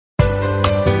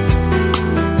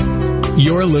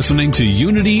You're listening to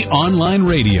Unity Online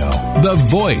Radio, the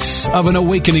voice of an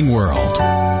awakening world.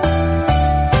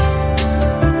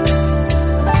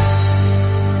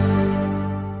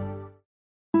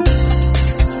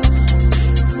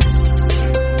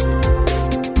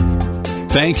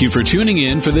 Thank you for tuning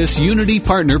in for this Unity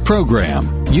Partner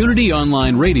Program. Unity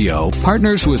Online Radio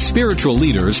partners with spiritual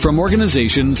leaders from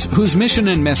organizations whose mission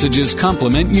and messages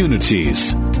complement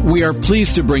Unity's. We are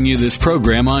pleased to bring you this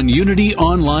program on Unity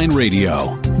Online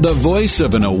Radio, the voice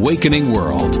of an awakening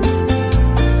world.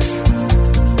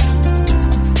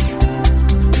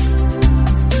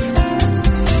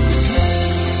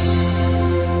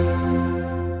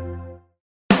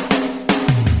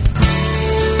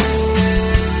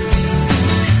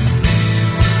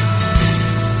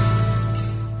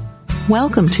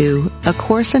 Welcome to A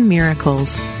Course in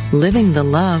Miracles, Living the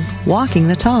Love, Walking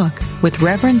the Talk, with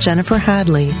Reverend Jennifer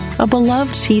Hadley, a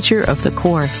beloved teacher of the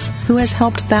Course who has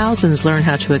helped thousands learn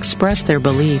how to express their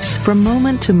beliefs from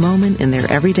moment to moment in their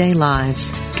everyday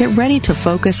lives. Get ready to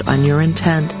focus on your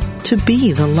intent to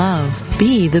be the love,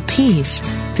 be the peace,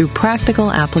 through practical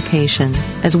application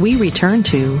as we return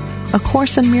to A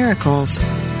Course in Miracles,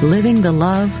 Living the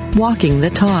Love, Walking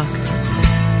the Talk.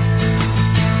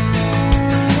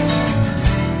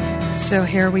 So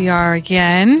here we are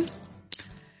again,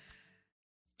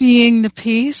 being the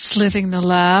peace, living the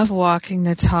love, walking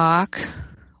the talk.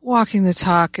 Walking the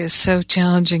talk is so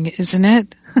challenging, isn't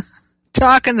it?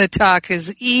 Talking the talk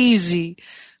is easy,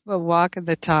 but walking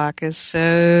the talk is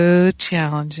so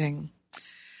challenging.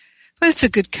 But it's a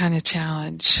good kind of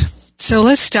challenge. So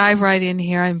let's dive right in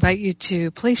here. I invite you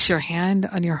to place your hand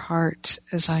on your heart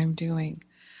as I'm doing.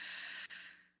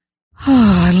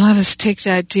 And let us take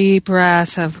that deep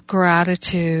breath of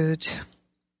gratitude,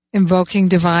 invoking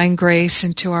divine grace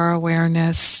into our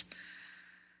awareness,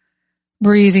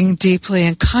 breathing deeply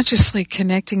and consciously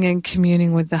connecting and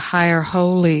communing with the higher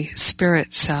Holy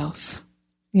Spirit self.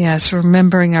 Yes,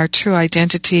 remembering our true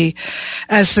identity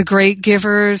as the great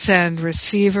givers and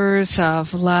receivers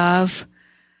of love.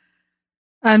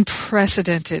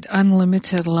 Unprecedented,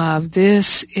 unlimited love.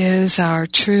 This is our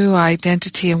true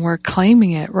identity, and we're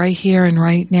claiming it right here and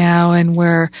right now, and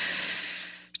we're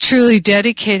truly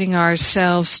dedicating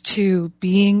ourselves to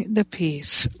being the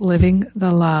peace, living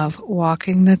the love,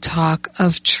 walking the talk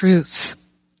of truth.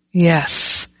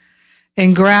 Yes.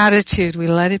 In gratitude, we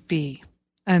let it be,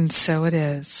 and so it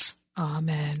is.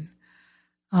 Amen.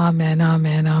 Amen,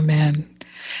 amen, amen.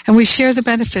 And we share the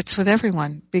benefits with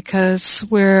everyone because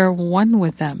we're one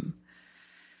with them.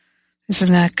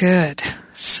 Isn't that good?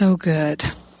 So good.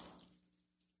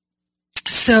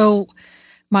 So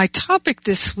my topic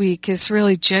this week is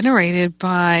really generated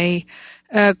by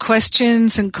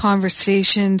questions and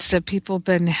conversations that people have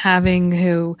been having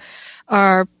who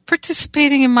are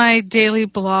participating in my daily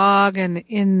blog and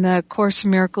in the Course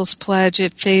in Miracles pledge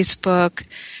at Facebook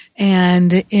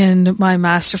and in my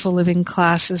Masterful Living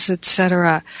classes,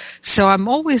 etc. So I'm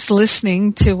always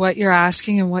listening to what you're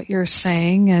asking and what you're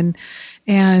saying, and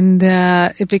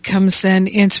it becomes then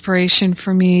inspiration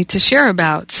for me to share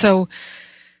about. So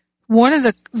one of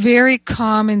the very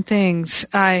common things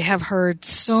I have heard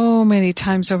so many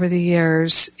times over the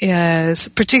years is,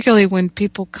 particularly when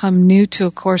people come new to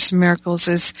A Course in Miracles,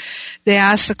 is they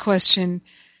ask the question,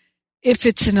 if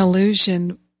it's an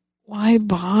illusion, why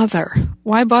bother?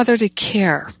 Why bother to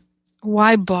care?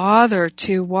 Why bother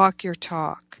to walk your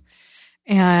talk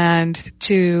and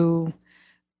to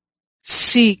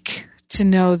seek to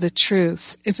know the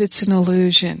truth if it's an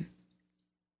illusion?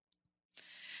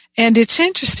 And it's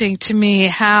interesting to me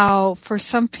how, for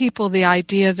some people, the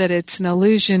idea that it's an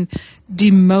illusion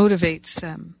demotivates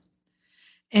them.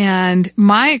 And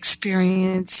my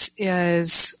experience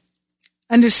is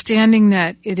understanding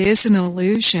that it is an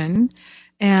illusion,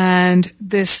 and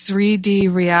this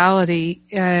 3D reality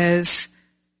is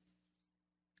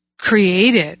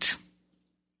created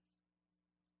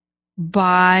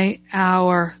by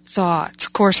our thoughts.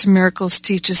 Course in Miracles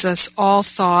teaches us all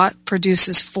thought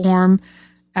produces form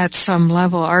at some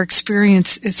level. Our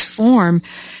experience is form.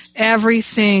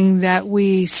 Everything that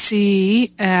we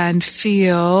see and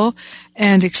feel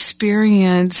and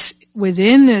experience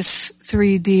within this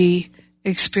 3D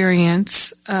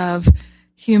experience of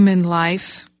human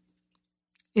life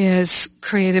is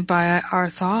created by our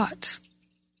thought.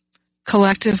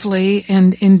 Collectively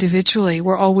and individually,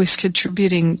 we're always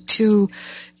contributing to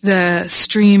the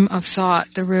stream of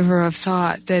thought, the river of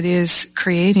thought that is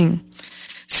creating.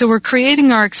 So we're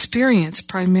creating our experience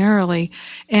primarily,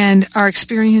 and our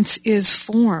experience is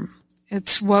form.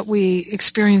 It's what we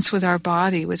experience with our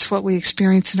body. It's what we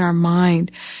experience in our mind,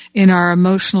 in our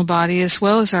emotional body, as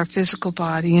well as our physical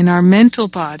body, in our mental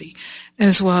body,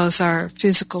 as well as our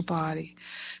physical body.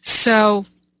 So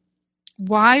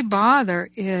why bother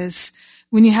is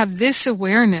when you have this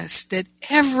awareness that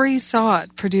every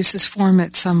thought produces form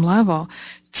at some level.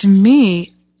 To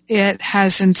me, it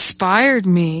has inspired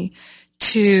me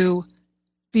to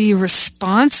be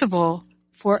responsible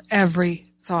for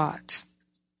every thought.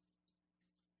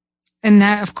 And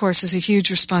that, of course, is a huge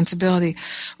responsibility.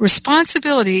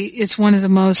 Responsibility is one of the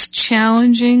most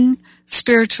challenging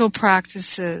spiritual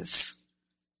practices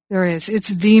there is. It's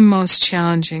the most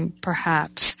challenging,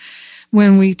 perhaps,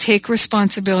 when we take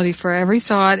responsibility for every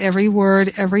thought, every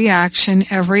word, every action,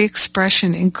 every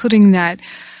expression, including that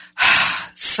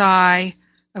sigh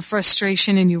of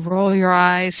frustration and you roll your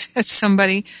eyes at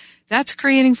somebody. That's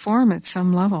creating form at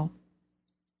some level.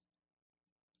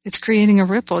 It's creating a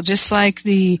ripple, just like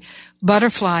the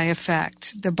butterfly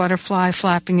effect. The butterfly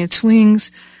flapping its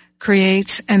wings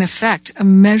creates an effect, a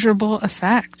measurable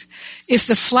effect. If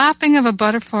the flapping of a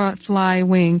butterfly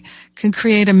wing can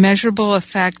create a measurable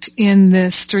effect in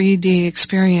this 3D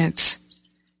experience,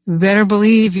 you better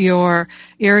believe your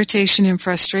irritation and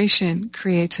frustration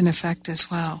creates an effect as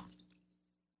well.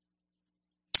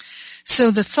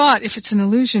 So the thought, if it's an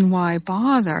illusion, why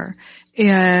bother,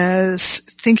 is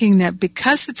thinking that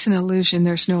because it's an illusion,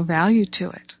 there's no value to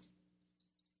it.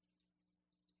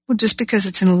 Well, just because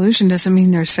it's an illusion doesn't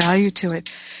mean there's value to it.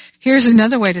 Here's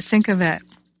another way to think of it.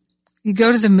 You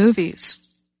go to the movies.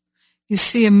 You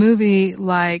see a movie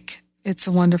like It's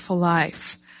a Wonderful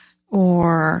Life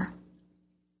or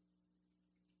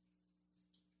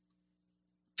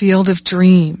Field of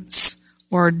Dreams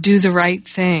or Do the Right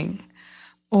Thing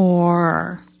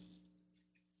or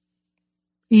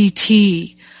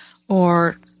E.T.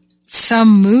 or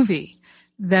some movie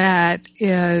that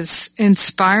is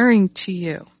inspiring to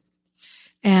you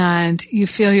and you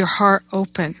feel your heart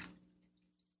open.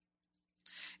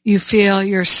 You feel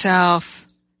yourself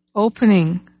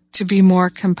opening to be more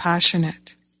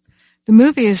compassionate. The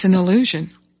movie is an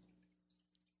illusion.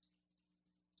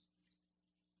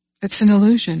 It's an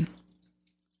illusion.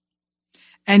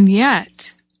 And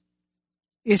yet,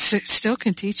 it still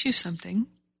can teach you something.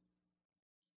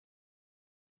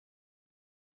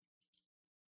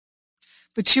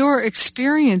 But your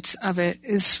experience of it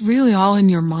is really all in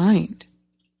your mind.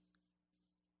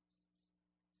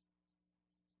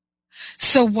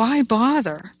 So why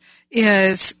bother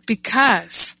is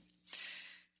because,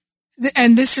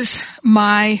 and this is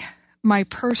my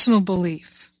personal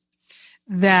belief,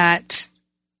 that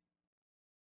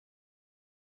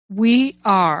we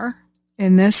are,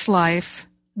 in this life,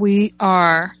 we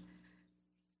are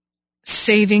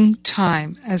saving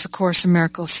time, as A Course in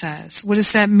Miracles says. What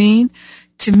does that mean?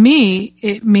 To me,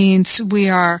 it means we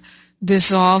are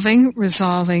dissolving,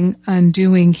 resolving,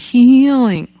 undoing,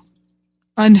 healing,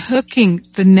 unhooking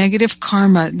the negative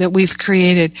karma that we've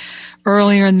created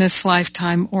earlier in this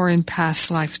lifetime or in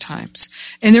past lifetimes.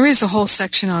 And there is a whole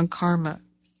section on karma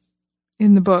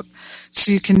in the book,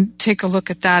 so you can take a look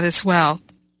at that as well.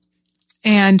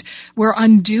 And we're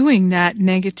undoing that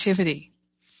negativity,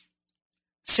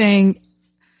 saying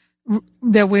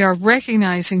that we are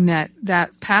recognizing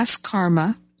that past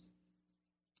karma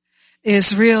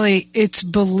is really, it's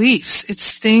beliefs.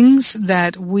 It's things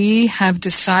that we have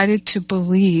decided to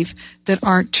believe that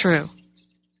aren't true.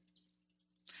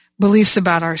 Beliefs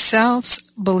about ourselves,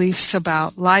 beliefs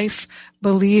about life,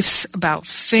 beliefs about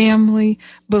family,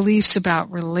 beliefs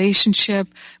about relationship,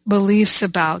 beliefs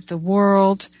about the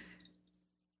world.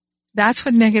 That's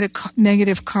what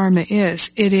negative karma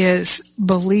is. It is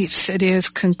beliefs. It is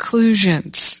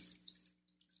conclusions.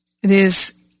 It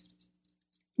is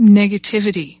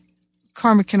negativity.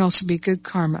 Karma can also be good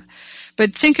karma.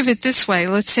 But think of it this way.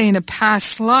 Let's say in a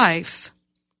past life,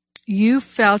 you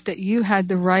felt that you had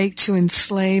the right to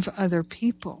enslave other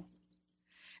people.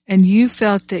 And you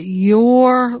felt that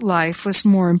your life was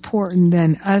more important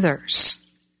than others.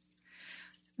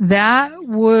 That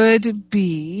would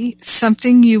be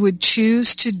something you would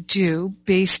choose to do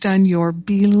based on your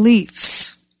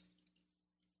beliefs.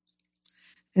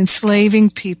 Enslaving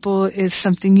people is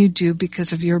something you do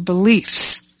because of your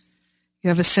beliefs. You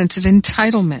have a sense of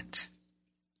entitlement.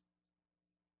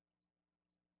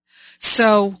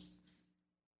 So,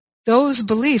 those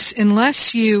beliefs,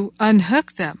 unless you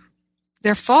unhook them,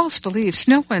 they're false beliefs.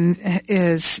 No one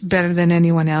is better than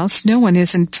anyone else. No one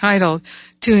is entitled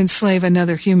to enslave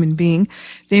another human being.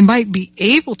 They might be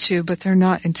able to, but they're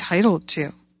not entitled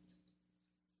to.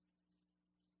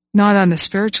 Not on a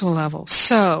spiritual level.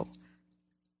 So,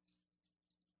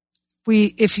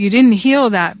 if you didn't heal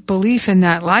that belief in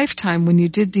that lifetime when you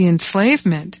did the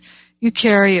enslavement, you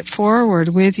carry it forward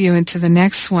with you into the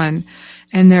next one.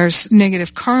 And there's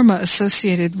negative karma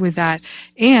associated with that.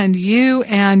 And you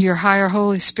and your higher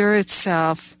Holy Spirit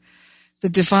self, the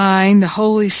divine, the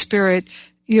Holy Spirit,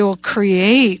 you'll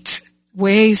create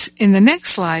ways in the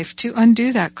next life to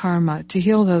undo that karma, to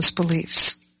heal those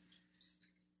beliefs.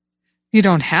 You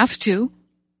don't have to,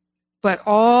 but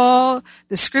all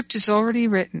the script is already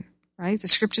written, right? The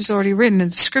script is already written,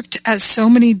 and the script has so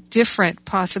many different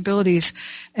possibilities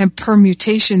and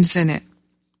permutations in it.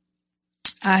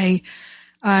 I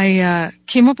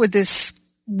came up with this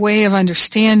way of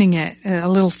understanding it, a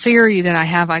little theory that I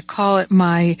have. I call it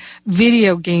my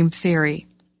video game theory.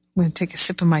 I'm going to take a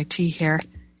sip of my tea here.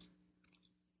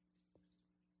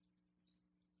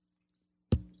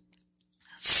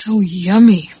 So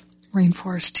yummy,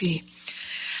 rainforest tea.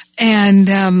 And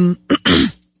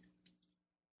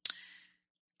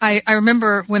I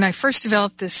remember when I first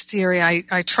developed this theory,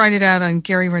 I tried it out on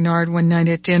Gary Renard one night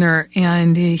at dinner,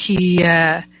 and he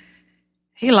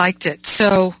liked it.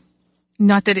 So,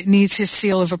 not that it needs his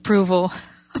seal of approval,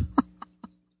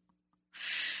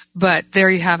 but there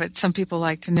you have it. Some people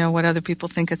like to know what other people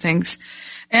think of things,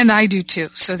 and I do too.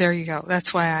 So there you go.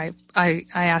 That's why I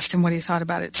asked him what he thought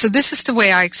about it. So this is the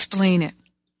way I explain it.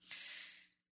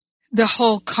 The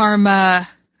whole karma,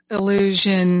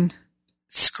 illusion,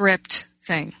 script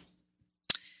thing.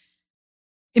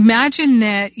 Imagine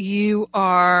that you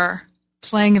are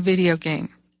playing a video game,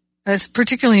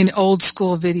 particularly an old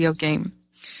school video game,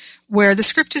 where the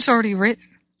script is already written.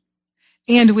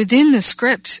 And within the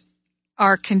script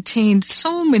are contained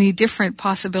so many different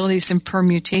possibilities and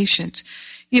permutations.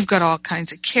 You've got all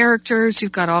kinds of characters,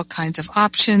 you've got all kinds of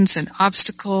options and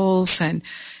obstacles and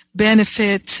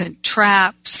benefits and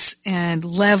traps and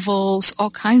levels, all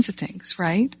kinds of things,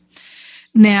 right?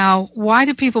 Now, why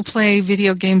do people play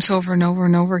video games over and over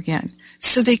and over again?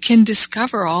 So they can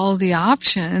discover all the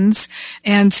options,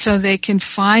 and so they can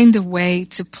find a way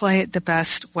to play it the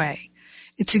best way.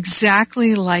 It's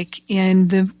exactly like in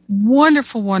the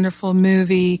wonderful, wonderful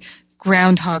movie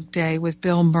Groundhog Day with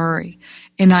Bill Murray.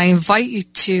 And I invite you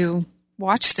to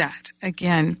watch that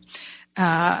again.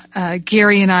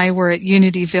 Gary and I were at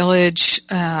Unity Village,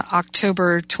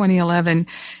 October 2011,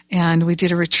 and we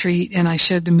did a retreat, and I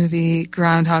showed the movie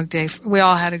Groundhog Day. We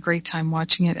all had a great time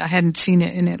watching it. I hadn't seen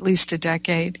it in at least a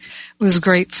decade. It was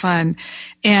great fun.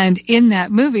 And in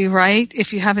that movie, right,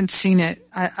 if you haven't seen it,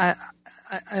 I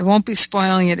won't be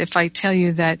spoiling it if I tell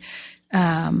you that,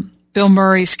 Bill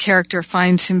Murray's character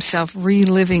finds himself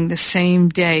reliving the same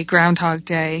day, Groundhog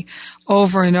Day,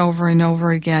 over and over and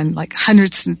over again, like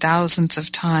hundreds and thousands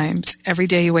of times. Every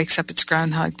day he wakes up, it's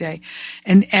Groundhog Day.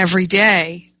 And every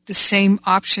day, the same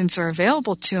options are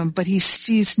available to him, but he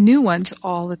sees new ones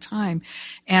all the time.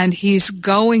 And he's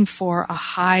going for a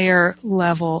higher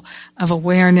level of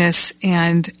awareness,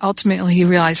 and ultimately he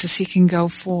realizes he can go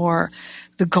for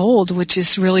the gold, which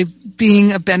is really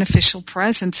being a beneficial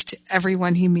presence to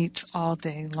everyone he meets all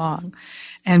day long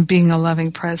and being a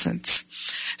loving presence.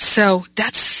 So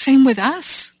that's the same with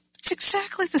us. It's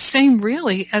exactly the same,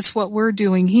 really, as what we're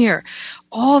doing here.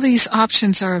 All these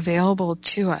options are available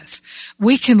to us.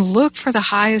 We can look for the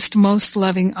highest, most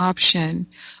loving option,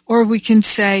 or we can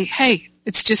say, hey,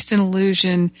 it's just an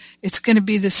illusion. It's going to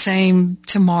be the same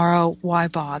tomorrow. Why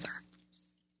bother?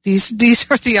 These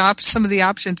are some of the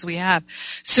options we have.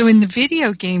 So in the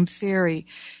video game theory,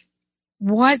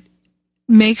 what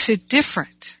makes it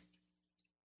different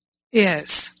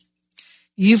is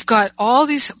you've got all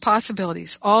these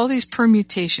possibilities, all these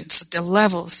permutations, the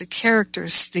levels, the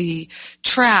characters, the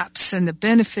traps and the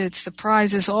benefits, the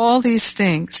prizes, all these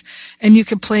things. And you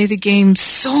can play the game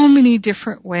so many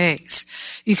different ways.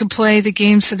 You can play the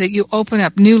game so that you open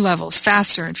up new levels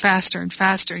faster and faster and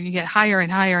faster. You get higher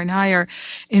and higher and higher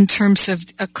in terms of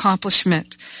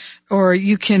accomplishment. Or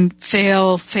you can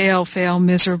fail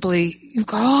miserably. You've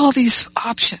got all these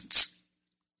options.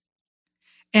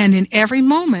 And in every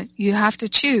moment, you have to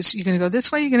choose. You're going to go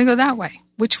this way, you're going to go that way.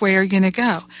 Which way are you going to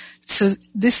go? So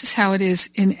this is how it is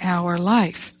in our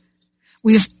life.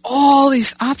 We have all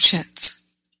these options,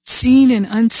 seen and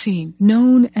unseen,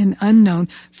 known and unknown,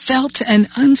 felt and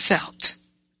unfelt.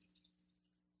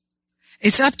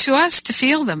 It's up to us to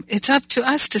feel them. It's up to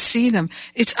us to see them.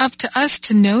 It's up to us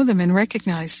to know them and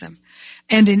recognize them.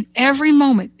 And in every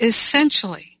moment,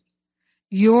 essentially,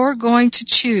 you're going to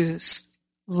choose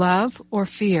love or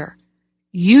fear,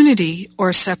 unity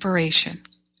or separation.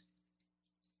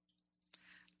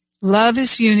 Love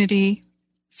is unity,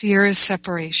 fear is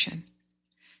separation.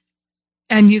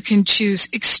 And you can choose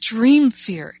extreme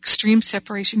fear, extreme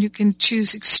separation. You can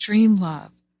choose extreme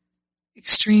love.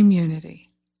 extreme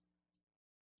unity.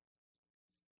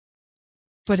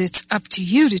 But it's up to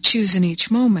you to choose in each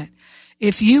moment.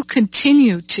 If you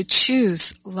continue to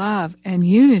choose love and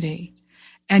unity,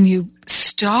 and you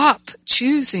stop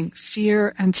choosing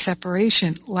fear and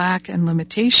separation, lack and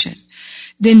limitation,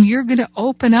 then you're going to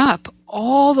open up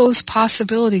all those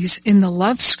possibilities in the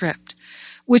love script,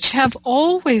 which have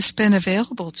always been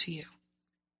available to you.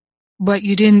 But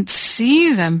you didn't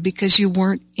see them because you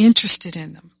weren't interested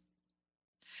in them.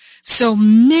 So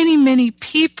many, many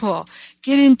people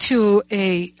get into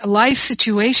a life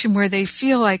situation where they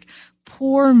feel like,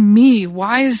 poor me,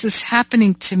 why is this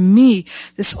happening to me?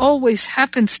 This always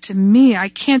happens to me. I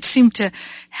can't seem to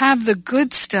have the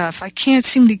good stuff. I can't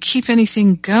seem to keep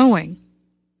anything going.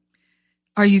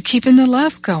 Are you keeping the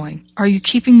love going? Are you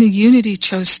keeping the unity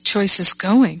choices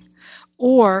going?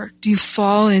 Or do you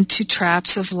fall into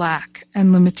traps of lack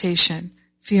and limitation,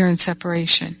 fear and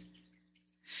separation?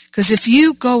 Because if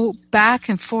you go back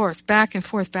and forth, back and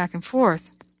forth, back and forth,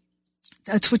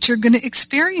 that's what you're going to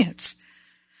experience.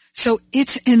 So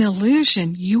it's an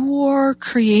illusion. You're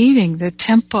creating the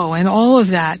tempo and all of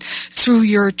that through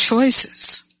your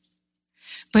choices.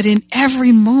 But in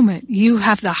every moment, you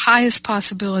have the highest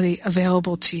possibility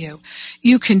available to you.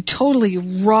 You can totally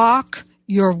rock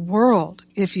your world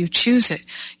if you choose it.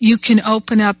 You can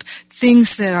open up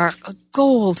things that are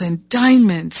gold and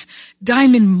diamonds,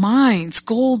 diamond mines,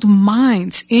 gold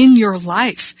mines in your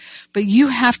life. But you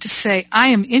have to say, I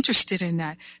am interested in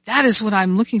that. That is what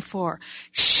I'm looking for.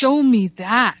 Show me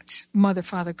that, Mother,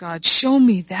 Father, God. Show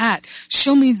me that.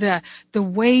 Show me the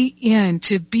way in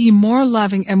to be more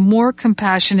loving and more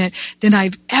compassionate than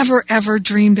I've ever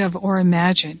dreamed of or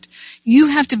imagined. You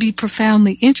have to be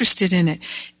profoundly interested in it.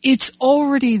 It's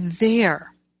already there.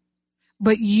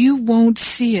 But you won't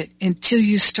see it until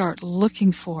you start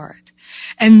looking for it.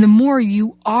 And the more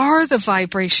you are the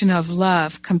vibration of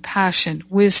love, compassion,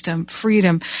 wisdom,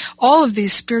 freedom, all of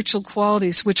these spiritual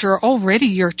qualities which are already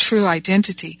your true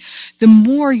identity, the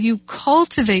more you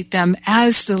cultivate them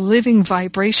as the living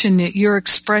vibration that you're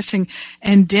expressing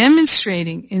and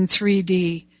demonstrating in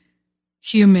 3D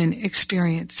human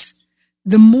experience,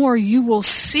 the more you will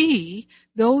see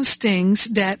those things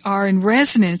that are in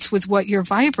resonance with what you're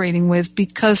vibrating with,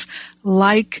 because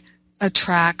like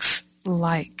attracts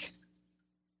like.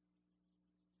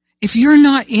 If you're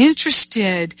not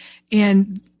interested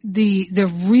in the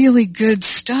really good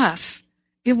stuff,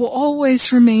 it will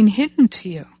always remain hidden to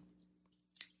you.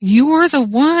 You're the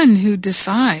one who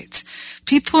decides.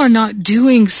 People are not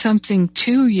doing something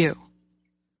to you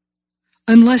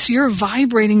unless you're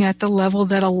vibrating at the level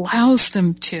that allows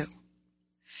them to.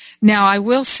 Now, I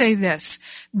will say this,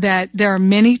 that there are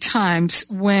many times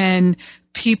when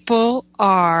people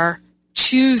are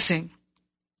choosing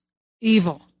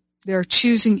evil. They're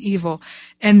choosing evil,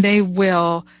 and they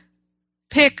will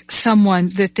pick someone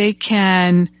that they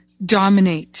can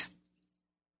dominate.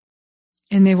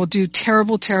 And they will do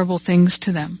terrible, terrible things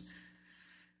to them.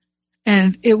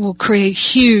 And it will create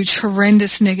huge,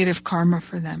 horrendous negative karma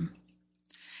for them.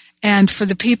 And for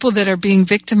the people that are being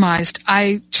victimized,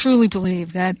 I truly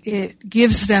believe that it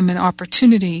gives them an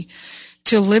opportunity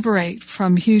to liberate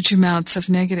from huge amounts of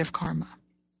negative karma.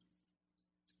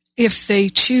 If they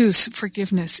choose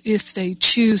forgiveness, if they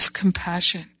choose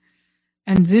compassion.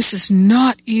 And this is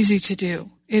not easy to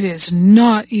do. It is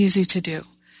not easy to do.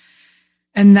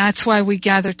 And that's why we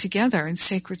gather together in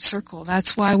Sacred Circle.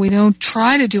 That's why we don't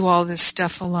try to do all this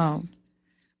stuff alone.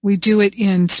 We do it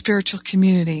in spiritual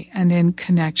community and in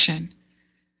connection.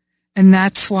 And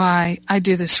that's why I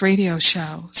do this radio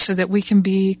show, so that we can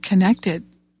be connected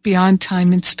beyond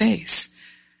time and space.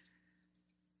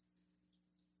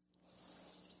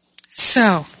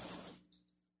 So,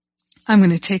 I'm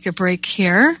going to take a break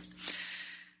here.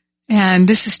 And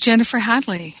this is Jennifer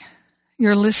Hadley.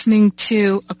 You're listening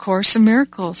to A Course in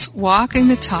Miracles, Walking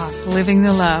the Talk, Living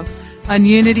the Love on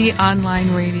Unity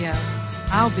Online Radio.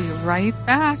 I'll be right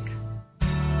back.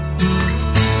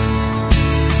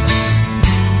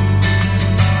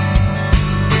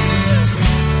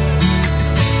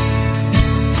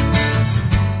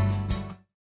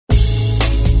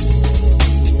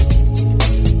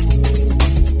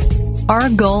 Our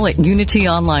goal at Unity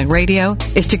Online Radio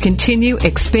is to continue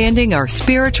expanding our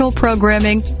spiritual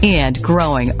programming and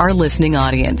growing our listening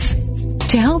audience.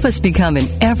 To help us become an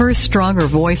ever stronger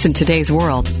voice in today's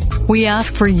world, we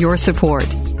ask for your support.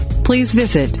 Please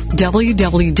visit www.unity.fm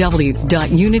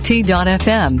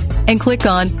and click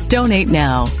on Donate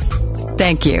Now.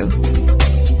 Thank you.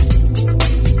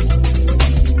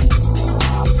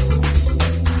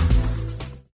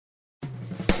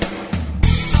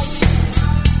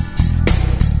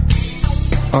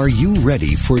 Are you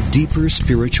ready for deeper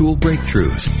spiritual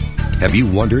breakthroughs? Have you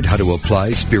wondered how to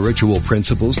apply spiritual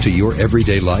principles to your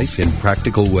everyday life in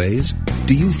practical ways?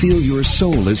 Do you feel your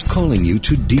soul is calling you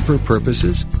to deeper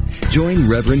purposes? Join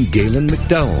Reverend Galen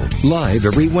McDowell live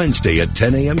every Wednesday at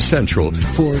 10 a.m. Central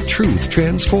for Truth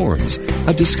Transforms,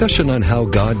 a discussion on how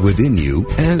God within you,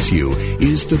 as you,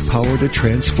 is the power to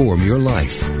transform your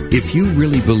life. If you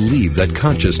really believe that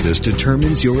consciousness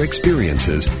determines your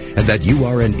experiences and that you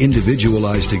are an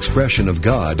individualized expression of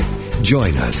God,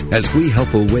 join us as we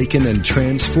help awaken and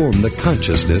transform the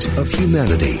consciousness of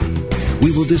humanity.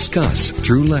 We will discuss,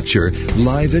 through lecture,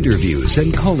 live interviews,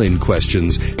 and call-in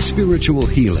questions, spiritual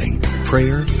healing,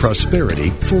 prayer,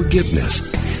 prosperity,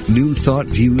 forgiveness, new thought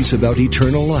views about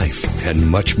eternal life, and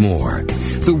much more.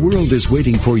 The world is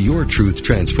waiting for your truth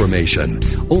transformation,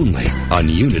 only on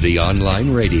Unity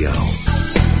Online Radio.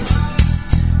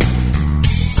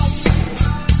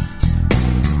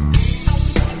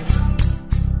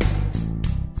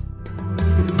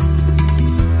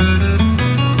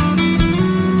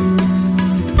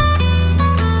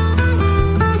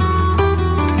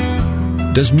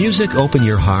 Does music open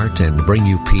your heart and bring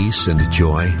you peace and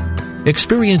joy?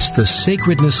 Experience the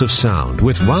sacredness of sound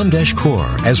with Ramdesh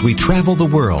Kaur as we travel the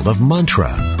world of mantra,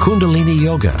 Kundalini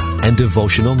Yoga, and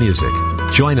devotional music.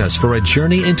 Join us for a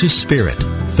journey into spirit,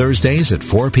 Thursdays at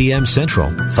 4 p.m.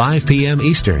 Central, 5 p.m.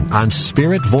 Eastern on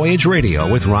Spirit Voyage Radio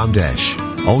with Ramdesh.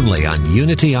 Only on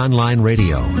Unity Online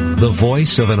Radio, the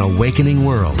voice of an awakening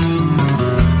world.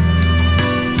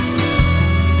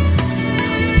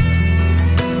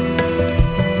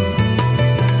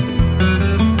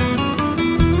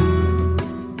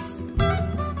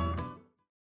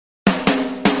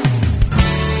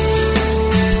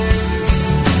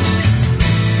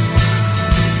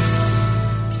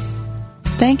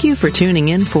 Thank you for tuning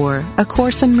in for A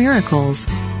Course in Miracles,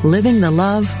 Living the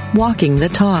Love, Walking the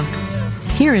Talk.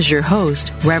 Here is your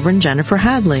host, Reverend Jennifer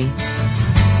Hadley.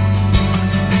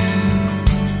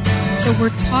 So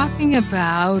we're talking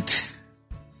about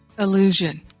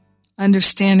illusion,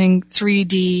 understanding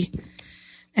 3D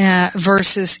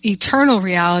versus eternal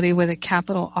reality with a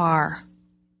capital R.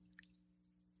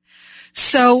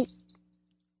 So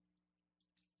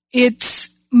it's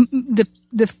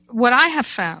what I have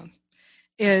found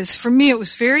is, for me, it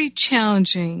was very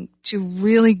challenging to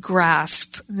really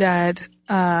grasp that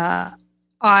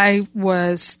I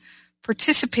was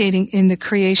participating in the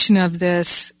creation of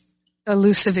this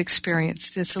elusive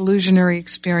experience, this illusionary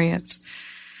experience.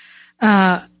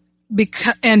 And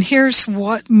here's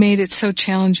what made it so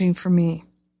challenging for me,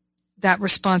 that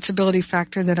responsibility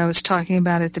factor that I was talking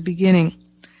about at the beginning.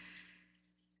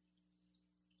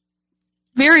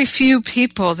 Very few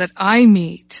people that I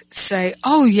meet say,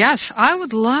 oh yes, I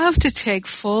would love to take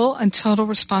full and total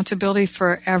responsibility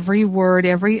for every word,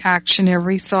 every action,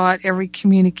 every thought, every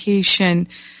communication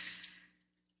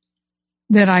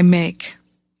that I make.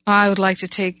 I would like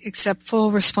to accept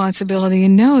full responsibility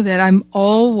and know that I'm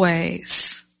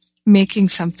always making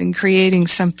something, creating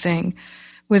something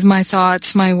with my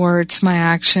thoughts, my words, my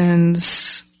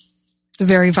actions, the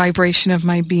very vibration of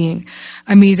my being.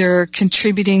 I'm either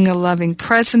contributing a loving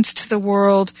presence to the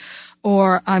world,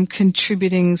 or I'm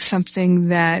contributing something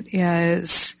that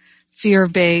is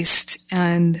fear-based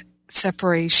and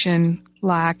separation,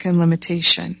 lack, and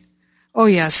limitation. Oh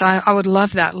yes, I would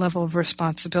love that level of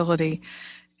responsibility.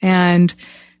 And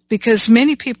because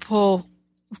many people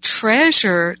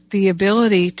treasure the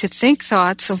ability to think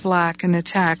thoughts of lack and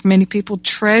attack. Many people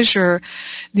treasure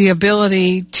the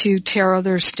ability to tear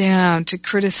others down, to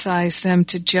criticize them,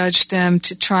 to judge them,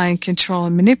 to try and control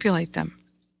and manipulate them.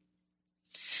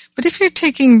 But if you're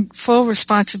taking full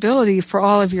responsibility for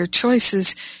all of your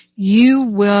choices, you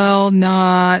will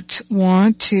not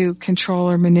want to control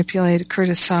or manipulate,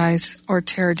 criticize, or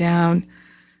tear down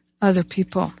other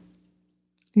people.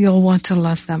 You'll want to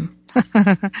love them.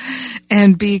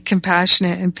 And be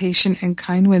compassionate and patient and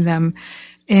kind with them.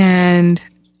 And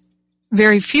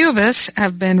very few of us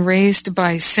have been raised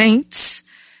by saints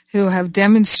who have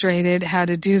demonstrated how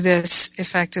to do this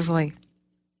effectively.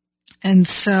 And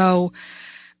so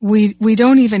we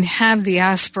don't even have the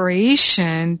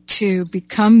aspiration to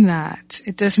become that.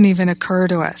 It doesn't even occur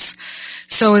to us.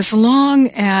 So as long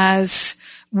as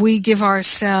we give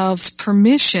ourselves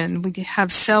permission, we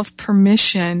have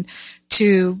self-permission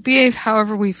to behave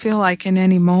however we feel like in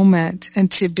any moment,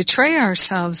 and to betray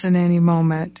ourselves in any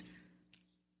moment,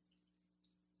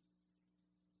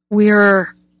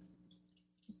 we're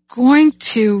going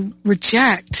to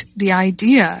reject the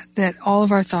idea that all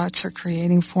of our thoughts are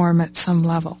creating form at some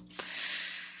level.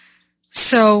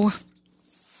 So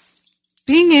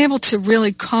being able to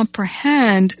really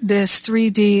comprehend this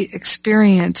 3D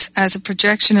experience as a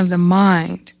projection of the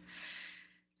mind,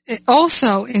 it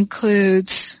also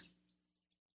includes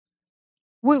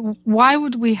why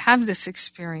would we have this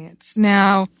experience?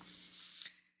 Now,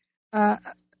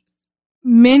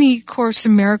 many Course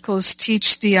in Miracles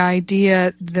teach the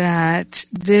idea that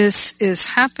this is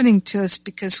happening to us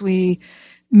because we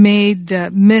made the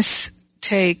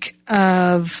mistake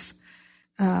of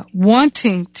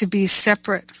wanting to be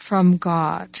separate from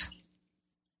God.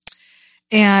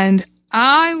 And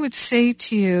I would say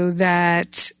to you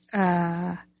that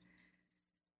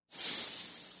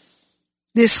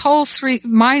this whole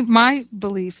my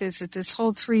belief is that this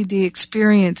whole 3D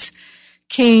experience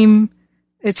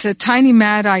it's a tiny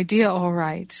mad idea, all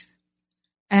right.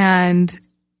 And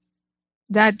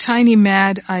that tiny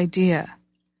mad idea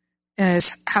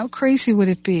is, how crazy would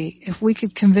it be if we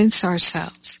could convince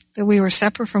ourselves that we were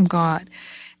separate from God,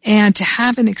 and to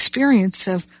have an experience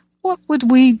of what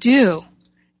would we do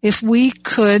if we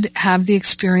could have the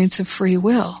experience of free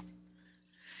will?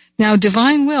 Now,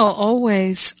 divine will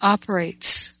always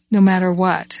operates no matter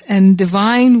what. And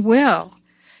divine will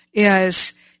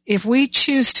is, if we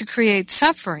choose to create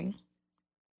suffering,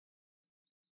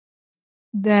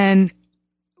 then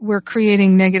we're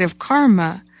creating negative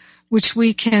karma, which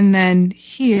we can then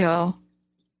heal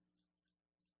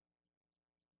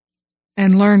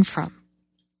and learn from.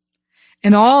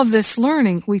 And all of this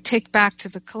learning we take back to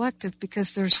the collective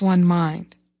because there's one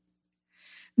mind.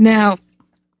 Now,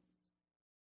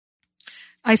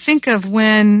 I think of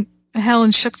when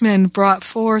Helen Schucman brought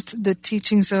forth the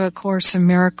teachings of A Course in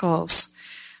Miracles,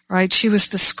 right? She was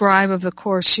the scribe of the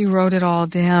Course. She wrote it all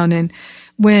down. And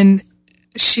when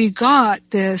she got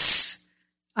this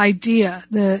idea,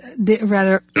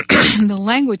 the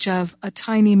language of a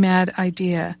tiny mad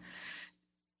idea,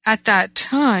 at that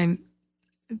time,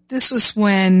 this was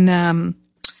when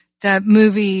that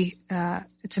movie,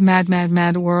 It's a Mad, Mad,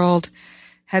 Mad World,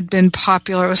 had been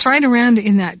popular. It was right around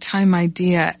in that time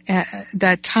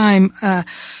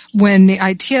when the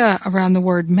idea around the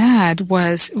word mad it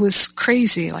was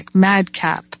crazy, like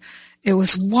madcap. It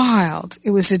was wild.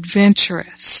 It was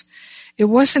adventurous. It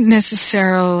wasn't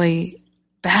necessarily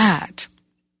bad.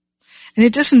 And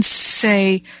it doesn't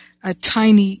say a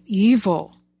tiny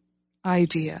evil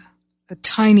idea, a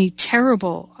tiny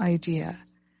terrible idea.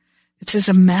 It says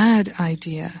a mad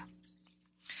idea.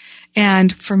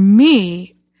 And for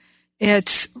me,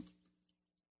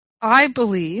 I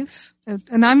believe,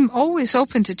 and I'm always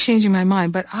open to changing my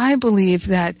mind, but I believe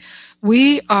that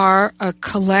we are a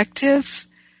collective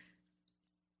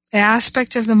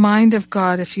aspect of the mind of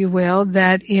God, if you will,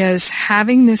 that is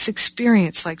having this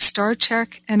experience like Star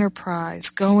Trek Enterprise,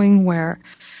 going where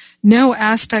no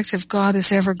aspect of God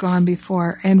has ever gone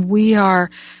before. And we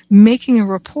are making a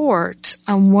report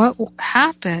on what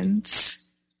happens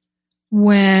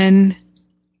when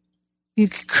you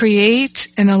create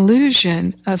an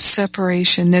illusion of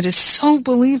separation that is so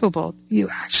believable, you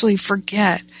actually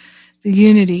forget the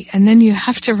unity, and then you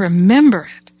have to remember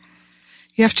it.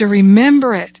 You have to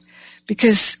remember it,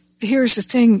 because here's the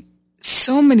thing,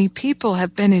 so many people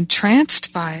have been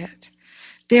entranced by it.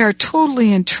 They are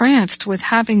totally entranced with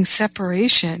having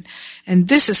separation, and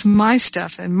this is my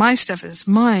stuff, and my stuff is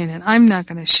mine, and I'm not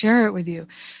going to share it with you.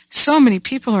 So many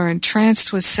people are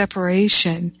entranced with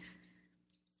separation.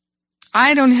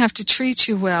 I don't have to treat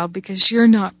you well because you're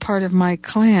not part of my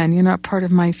clan. You're not part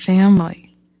of my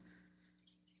family.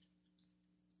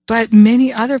 But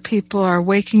many other people are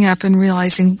waking up and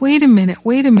realizing, wait a minute,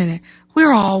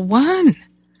 we're all one.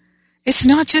 It's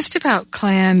not just about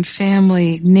clan,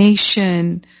 family,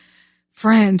 nation,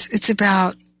 friends. It's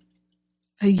about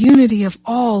a unity of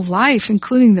all life,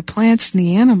 including the plants and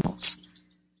the animals.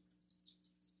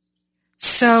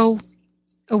 So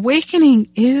awakening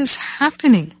is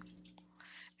happening.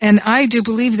 And I do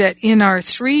believe that in our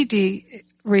 3D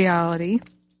reality,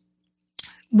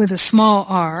 with a small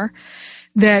r,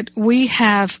 that we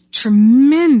have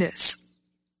tremendous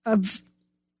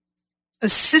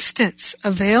assistance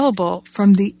available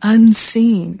from the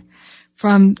unseen,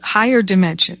 from higher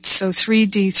dimensions. So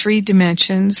 3D, 3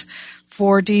 dimensions,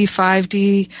 4D,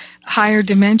 5D, higher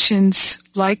dimensions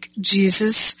like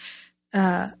Jesus,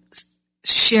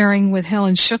 sharing with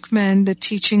Helen Schucman the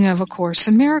teaching of A Course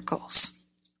in Miracles.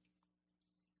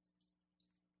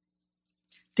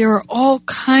 There are all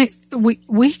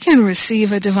we can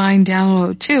receive a divine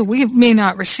download too. We may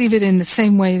not receive it in the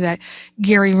same way that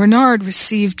Gary Renard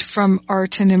received from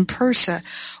Arten and Persa,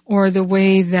 or the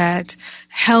way that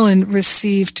Helen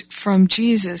received from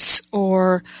Jesus,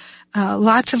 or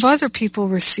lots of other people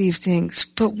receive things,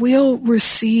 but we'll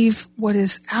receive what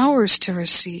is ours to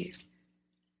receive.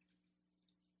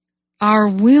 Our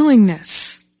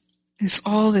willingness is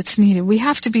all that's needed. We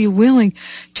have to be willing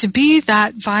to be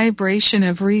that vibration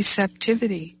of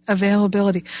receptivity,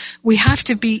 availability. We have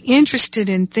to be interested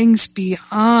in things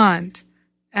beyond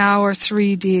our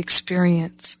 3D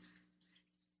experience.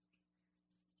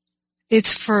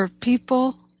 It's for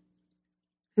people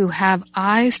who have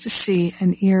eyes to see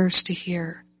and ears to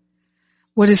hear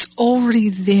what is already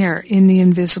there in the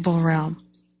invisible realm.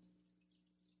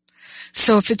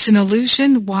 So if it's an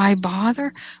illusion, why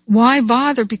bother? Why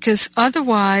bother? Because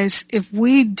otherwise, if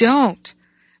we don't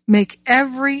make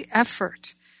every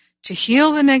effort to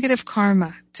heal the negative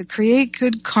karma, to create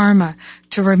good karma,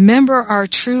 to remember our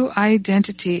true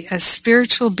identity as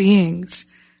spiritual beings,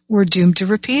 we're doomed to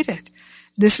repeat it.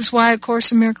 This is why A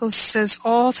Course in Miracles says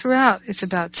all throughout, it's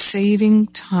about saving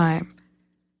time.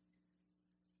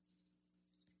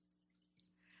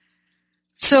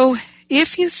 So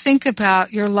if you think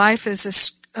about your life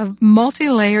as a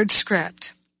multi-layered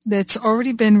script that's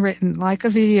already been written like a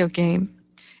video game,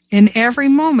 in every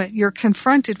moment you're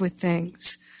confronted with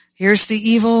things. Here's the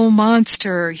evil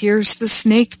monster. Here's the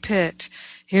snake pit.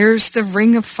 Here's the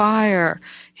ring of fire.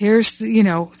 Here's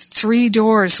the, 3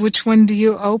 doors. Which one do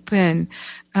you open?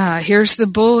 Here's the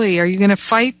bully. Are you going to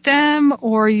fight them,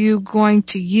 or are you going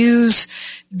to use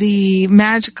the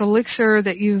magic elixir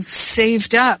that you've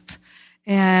saved up?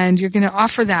 And you're going to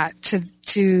offer that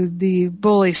to the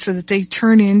bully so that they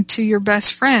turn into your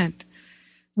best friend.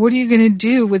 What are you going to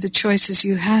do with the choices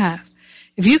you have?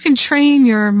 If you can train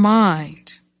your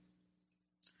mind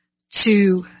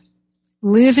to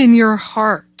live in your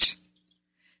heart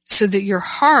so that your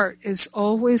heart is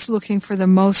always looking for the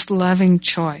most loving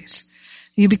choice,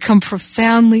 you become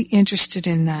profoundly interested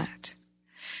in that.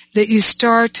 That you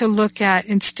start to look at,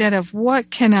 instead of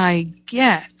what can I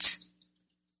get,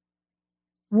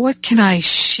 what can I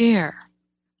share?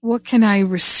 What can I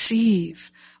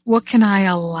receive? What can I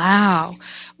allow?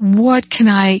 What can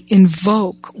I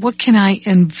invoke? What can I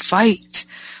invite?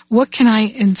 What can I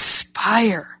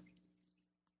inspire?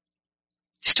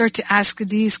 Start to ask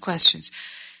these questions.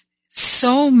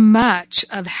 So much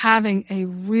of having a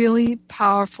really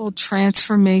powerful,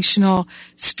 transformational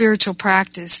spiritual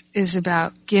practice is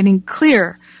about getting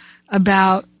clear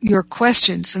about your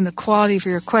questions and the quality of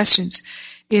your questions.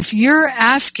 If you're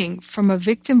asking from a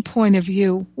victim point of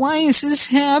view, why is this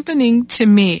happening to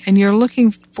me? And you're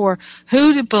looking for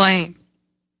who to blame.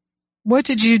 What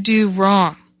did you do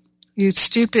wrong? You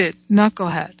stupid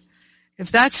knucklehead.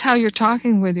 If that's how you're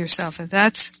talking with yourself, if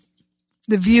that's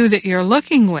the view that you're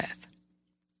looking with,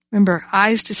 remember,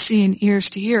 eyes to see and ears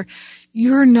to hear,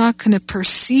 you're not going to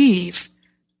perceive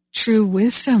true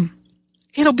wisdom.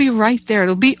 It'll be right there.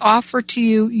 It'll be offered to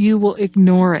you. You will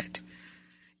ignore it.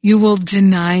 You will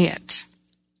deny it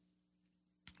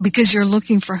because you're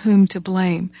looking for whom to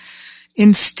blame.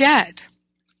 Instead,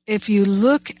 if you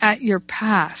look at your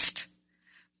past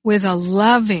with a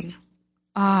loving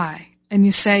eye and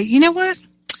you say, you know what?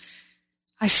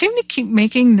 I seem to keep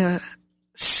making the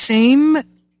same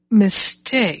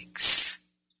mistakes.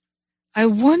 I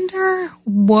wonder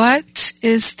what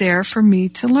is there for me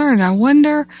to learn. I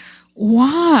wonder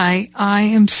why I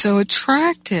am so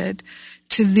attracted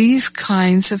to these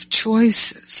kinds of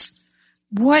choices.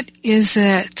 What is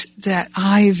it that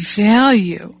I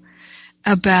value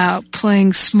about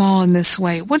playing small in this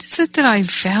way? What is it that I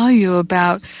value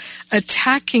about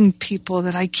attacking people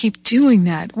that I keep doing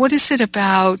that? What is it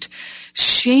about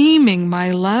shaming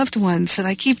my loved ones that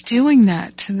I keep doing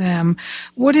that to them?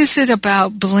 What is it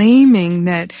about blaming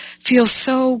that feels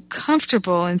so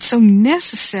comfortable and so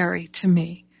necessary to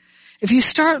me? If you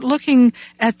start looking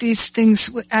at these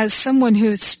things as someone who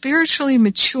is spiritually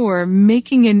mature,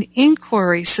 making an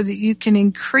inquiry so that you can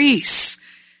increase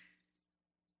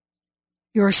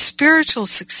your spiritual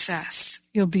success,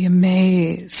 you'll be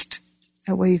amazed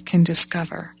at what you can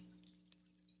discover.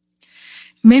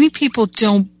 Many people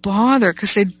don't bother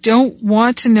because they don't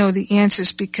want to know the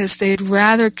answers, because they'd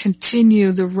rather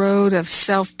continue the road of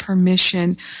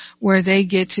self-permission where they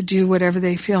get to do whatever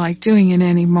they feel like doing in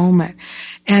any moment.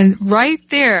 And right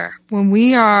there, when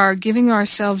we are giving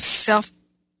ourselves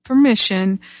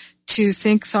self-permission to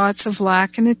think thoughts of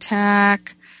lack and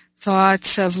attack,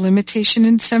 thoughts of limitation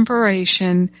and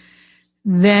separation,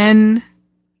 then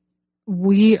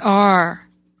we are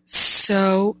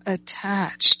so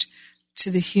attached to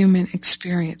the human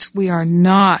experience. We are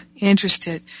not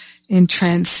interested in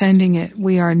transcending it.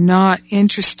 We are not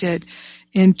interested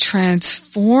in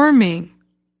transforming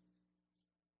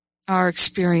our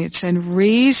experience and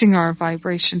raising our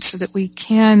vibration so that we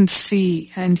can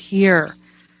see and hear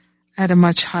at a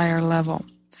much higher level.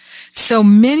 So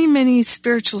many, many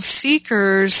spiritual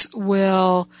seekers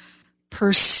will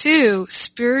pursue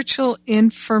spiritual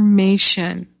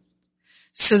information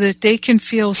so that they can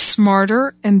feel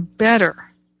smarter and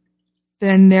better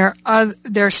than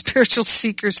their spiritual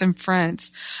seekers and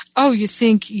friends. Oh, you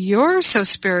think you're so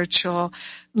spiritual?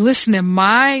 Listen to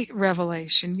my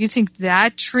revelation. You think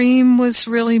that dream was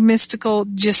really mystical?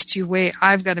 Just you wait.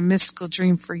 I've got a mystical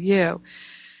dream for you.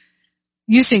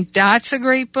 You think that's a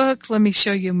great book? Let me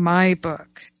show you my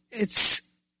book. It's,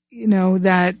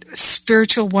 that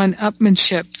spiritual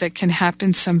one-upmanship that can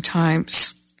happen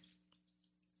sometimes.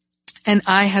 And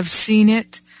I have seen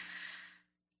it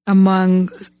among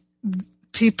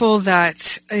people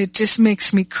that it just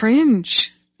makes me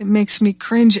cringe. It makes me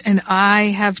cringe, and I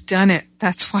have done it.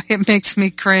 That's why it makes me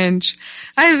cringe.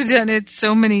 I've done it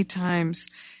so many times,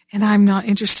 and I'm not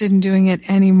interested in doing it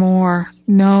anymore.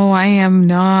 No, I am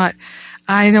not.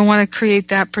 I don't want to create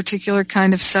that particular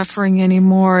kind of suffering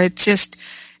anymore.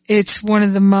 It's one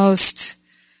of the most,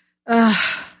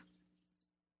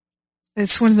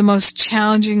 it's one of the most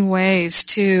challenging ways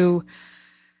to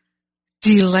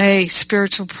delay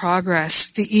spiritual progress.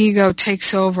 The ego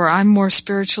takes over. I'm more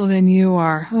spiritual than you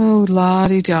are. Oh,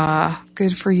 la-di-da.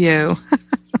 Good for you.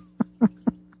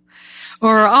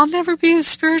 Or I'll never be as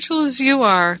spiritual as you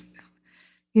are.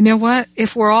 You know what?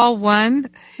 If we're all one,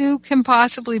 who can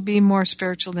possibly be more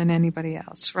spiritual than anybody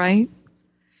else, right?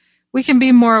 We can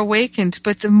be more awakened,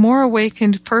 but the more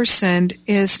awakened person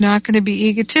is not going to be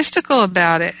egotistical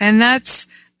about it. And that's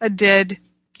a dead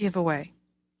giveaway.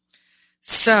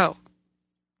 So,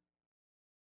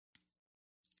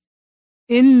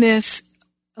 in this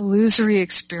illusory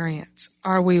experience,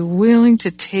 are we willing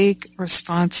to take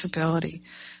responsibility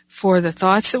for the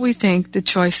thoughts that we think, the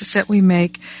choices that we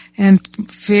make, and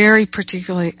very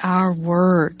particularly our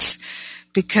words?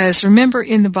 Because remember,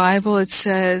 in the Bible it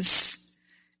says,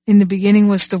 in the beginning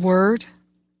was the Word,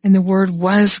 and the Word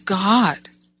was God.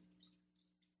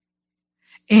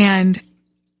 And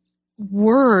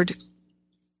word,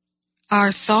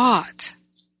 our thought,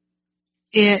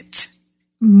 it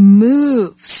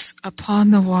moves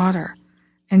upon the water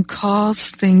and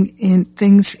calls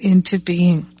things into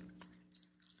being.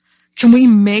 Can we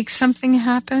make something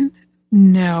happen?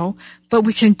 No, but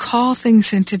we can call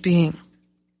things into being.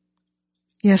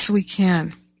 Yes, we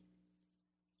can.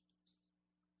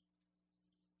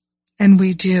 And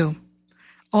we do.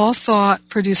 All thought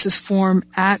produces form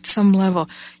at some level.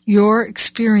 Your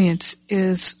experience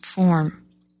is form.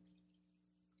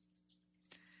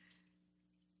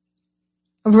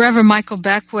 Reverend Michael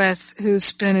Beckwith,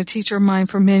 who's been a teacher of mine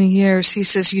for many years, he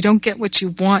says, you don't get what you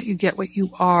want, you get what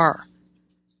you are.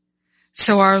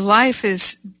 So our life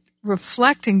is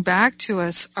reflecting back to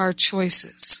us our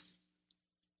choices.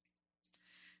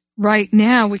 Right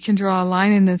now, we can draw a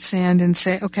line in the sand and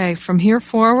say, okay, from here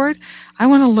forward, I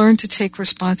want to learn to take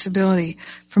responsibility.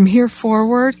 From here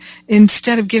forward,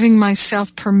 instead of giving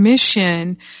myself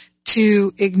permission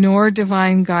to ignore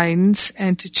divine guidance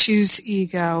and to choose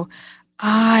ego,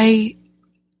 I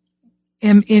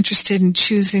am interested in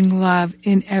choosing love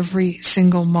in every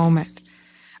single moment.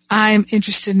 I am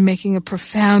interested in making a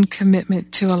profound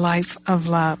commitment to a life of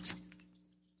love.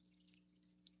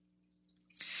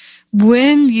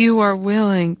 When you are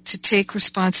willing to take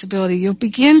responsibility, you'll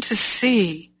begin to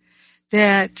see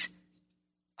that,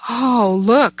 oh,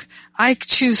 look, I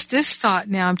choose this thought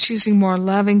now. I'm choosing more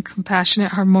loving,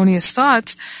 compassionate, harmonious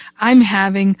thoughts. I'm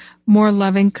having more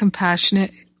loving,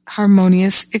 compassionate,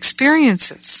 harmonious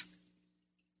experiences.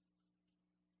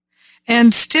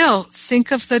 And still,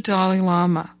 think of the Dalai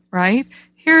Lama, right?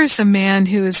 Here's a man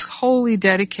who is wholly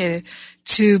dedicated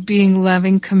to being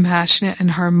loving, compassionate,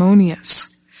 and harmonious.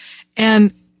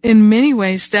 And in many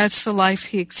ways, that's the life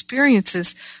he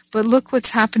experiences. But look what's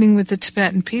happening with the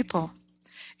Tibetan people.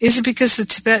 Is it because the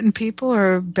Tibetan people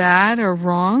are bad or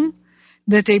wrong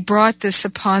that they brought this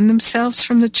upon themselves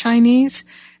from the Chinese?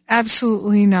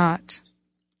 Absolutely not.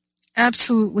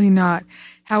 Absolutely not.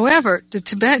 However, the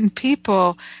Tibetan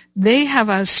people, they have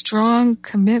a strong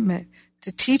commitment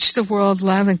to teach the world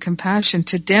love and compassion,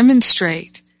 to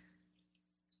demonstrate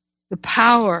the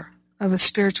power of a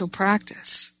spiritual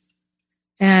practice.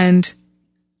 And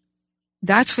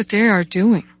that's what they are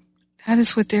doing. That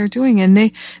is what they're doing. And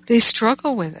they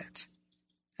struggle with it,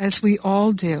 as we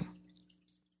all do.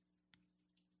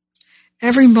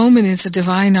 Every moment is a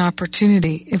divine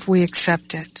opportunity if we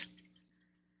accept it.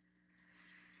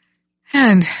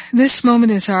 And this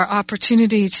moment is our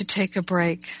opportunity to take a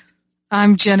break.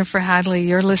 I'm Jennifer Hadley.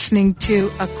 You're listening to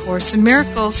A Course in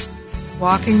Miracles,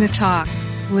 Walking the Talk,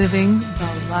 Living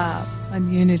the Love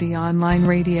on Unity Online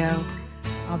Radio.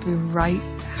 I'll be right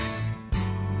back.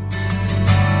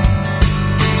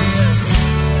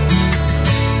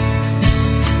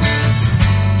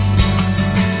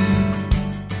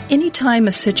 Anytime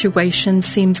a situation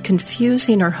seems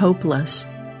confusing or hopeless,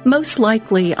 most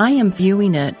likely I am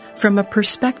viewing it from a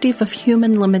perspective of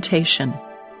human limitation.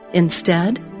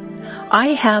 Instead,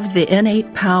 I have the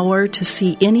innate power to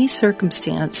see any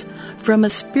circumstance from a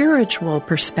spiritual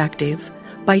perspective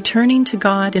by turning to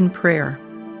God in prayer.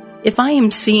 If I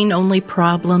am seeing only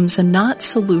problems and not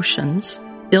solutions,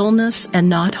 illness and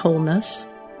not wholeness,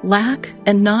 lack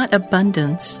and not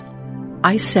abundance,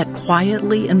 I sit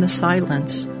quietly in the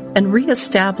silence and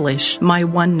reestablish my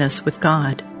oneness with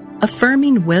God,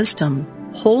 affirming wisdom,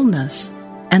 wholeness,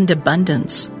 and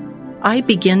abundance. I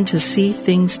begin to see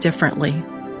things differently.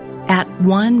 At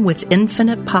one with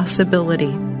infinite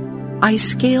possibility, I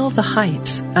scale the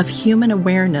heights of human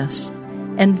awareness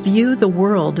and view the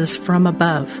world as from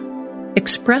above.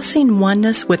 Expressing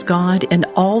oneness with God in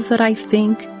all that I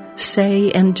think,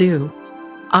 say, and do,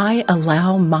 I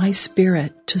allow my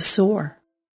spirit to soar.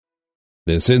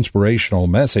 This inspirational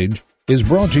message is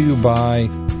brought to you by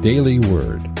Daily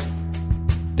Word.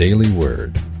 Daily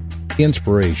Word.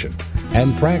 Inspiration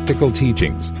and practical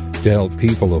teachings to help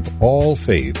people of all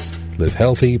faiths live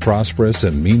healthy, prosperous,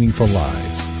 and meaningful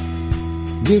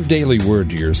lives. Give Daily Word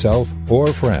to yourself or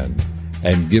a friend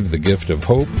and give the gift of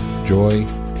hope, joy,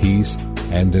 peace,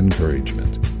 and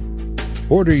encouragement.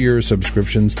 Order your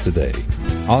subscriptions today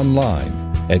online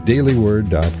at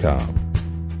dailyword.com.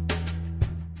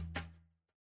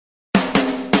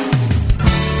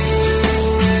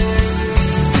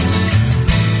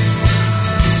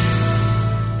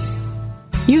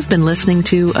 You've been listening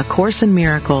to A Course in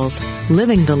Miracles,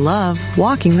 Living the Love,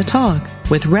 Walking the Talk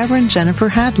with Reverend Jennifer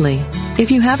Hadley.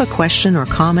 If you have a question or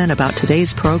comment about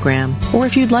today's program, or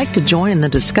if you'd like to join in the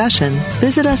discussion,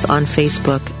 visit us on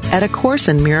Facebook at A Course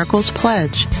in Miracles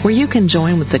Pledge, where you can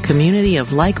join with the community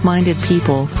of like-minded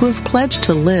people who have pledged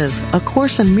to live A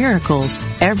Course in Miracles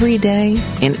every day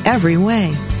in every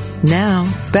way. Now,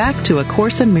 back to A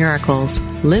Course in Miracles,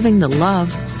 Living the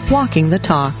Love, Walking the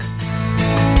Talk.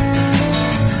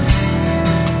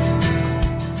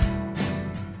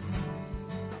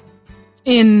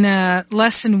 In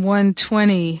Lesson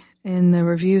 120, in the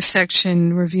review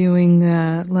section, reviewing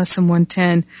Lesson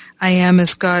 110, I am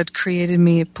as God created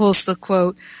me, it pulls the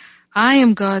quote, I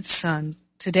am God's son.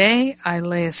 Today I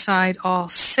lay aside all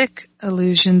sick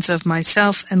illusions of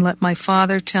myself and let my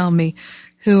Father tell me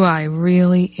who I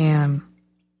really am.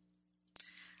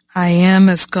 I am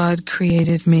as God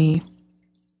created me.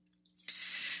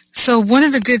 So one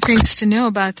of the good things to know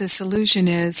about this illusion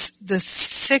is the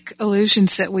sick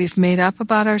illusions that we've made up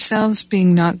about ourselves,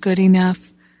 being not good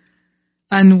enough,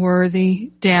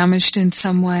 unworthy, damaged in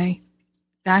some way.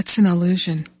 That's an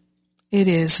illusion. It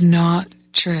is not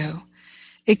true.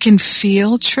 It can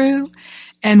feel true,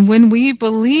 and when we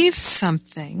believe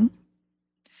something,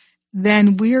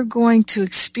 then we're going to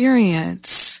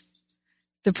experience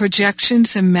the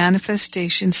projections and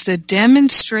manifestations, the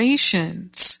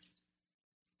demonstrations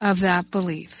of that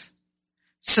belief.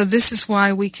 So this is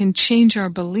why we can change our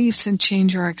beliefs and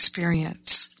change our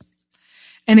experience.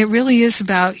 And it really is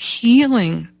about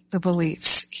healing the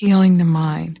beliefs, healing the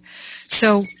mind.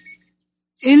 So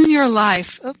in your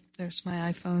life, there's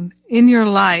my iPhone. In your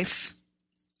life,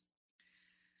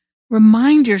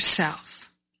 remind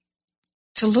yourself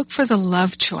to look for the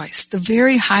love choice, the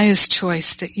very highest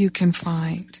choice that you can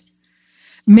find.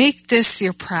 Make this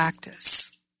your practice.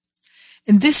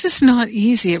 And this is not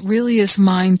easy. It really is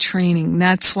mind training.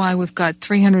 That's why we've got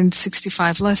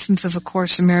 365 lessons of A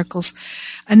Course in Miracles.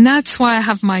 And that's why I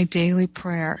have my daily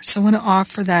prayer. So I want to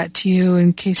offer that to you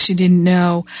in case you didn't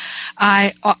know.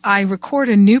 I record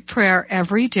a new prayer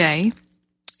every day,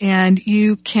 and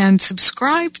you can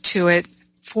subscribe to it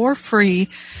for free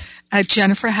at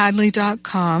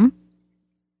jenniferhadley.com.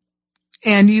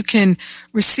 And you can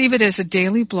receive it as a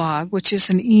daily blog, which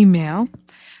is an email.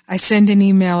 I send an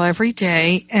email every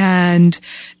day, and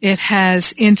it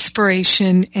has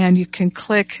inspiration, and you can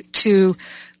click to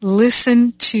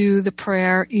listen to the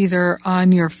prayer either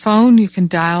on your phone. You can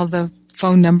dial the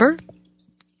phone number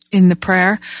in the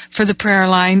prayer for the prayer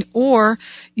line, or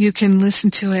you can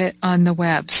listen to it on the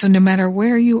web. So no matter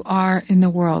where you are in the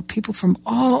world, people from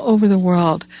all over the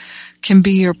world can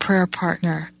be your prayer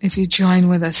partner if you join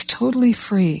with us totally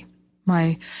free.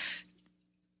 My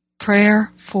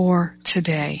prayer for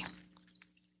today.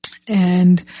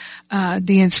 And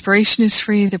the inspiration is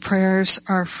free, the prayers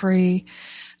are free,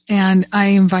 and I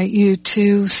invite you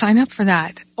to sign up for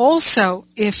that. Also,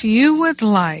 if you would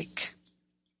like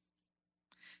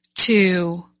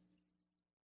to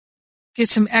get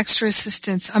some extra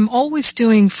assistance, I'm always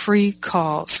doing free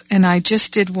calls, and I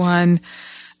just did one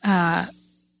a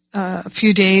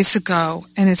few days ago,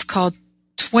 and it's called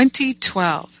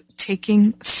 2012.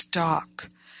 Taking Stock.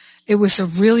 It was a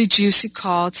really juicy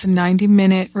call. It's a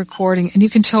 90-minute recording, and you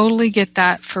can totally get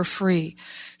that for free.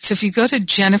 So if you go to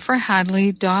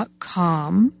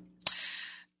jenniferhadley.com,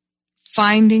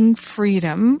 Finding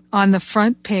Freedom, on the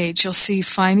front page, you'll see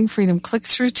Finding Freedom. Click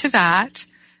through to that.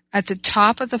 At the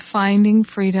top of the Finding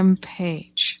Freedom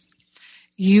page,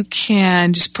 you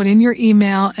can just put in your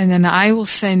email, and then I will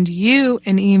send you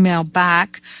an email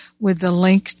back with the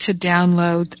link to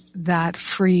download that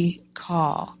free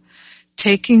call.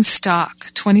 Taking Stock,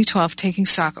 2012, Taking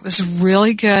Stock. It was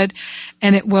really good,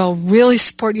 and it will really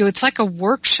support you. It's like a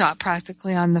workshop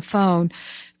practically on the phone.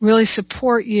 Really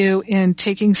support you in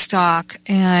taking stock.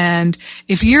 And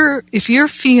if you're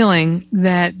feeling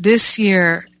that this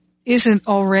year isn't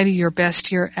already your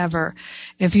best year ever,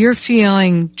 if you're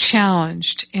feeling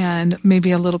challenged and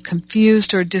maybe a little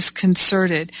confused or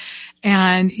disconcerted,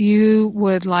 and you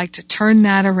would like to turn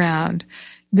that around,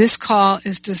 this call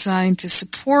is designed to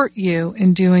support you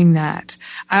in doing that.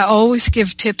 I always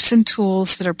give tips and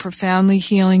tools that are profoundly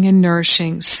healing and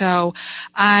nourishing, so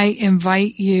I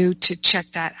invite you to check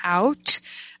that out.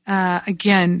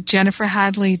 Again,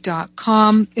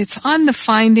 jenniferhadley.com. It's on the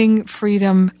Finding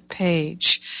Freedom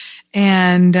page,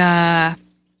 and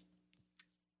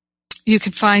you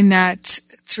can find that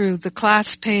through the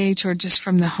class page or just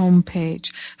from the home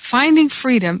page. Finding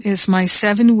Freedom is my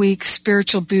 7-week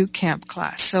spiritual boot camp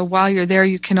class. So while you're there,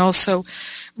 you can also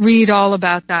read all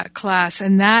about that class.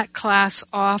 And that class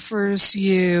offers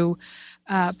you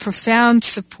profound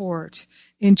support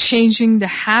in changing the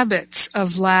habits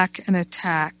of lack and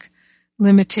attack,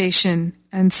 limitation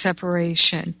and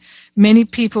separation. Many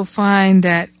people find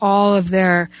that all of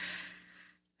their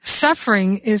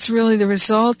suffering is really the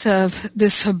result of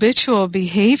this habitual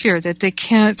behavior that they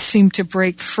can't seem to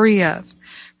break free of.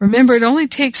 Remember, it only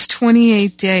takes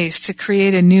 28 days to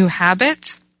create a new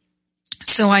habit.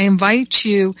 So I invite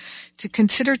you to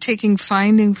consider taking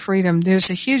Finding Freedom. There's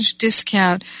a huge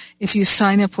discount if you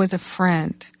sign up with a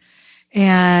friend.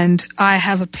 And I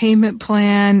have a payment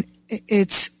plan.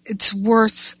 It's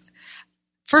worth,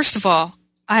 first of all,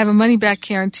 I have a money-back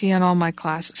guarantee on all my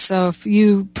classes. So if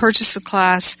you purchase a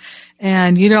class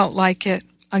and you don't like it,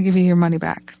 I'll give you your money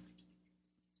back.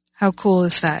 How cool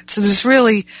is that? So there's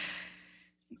really,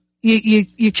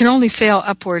 you can only fail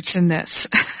upwards in this.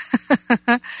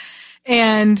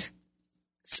 And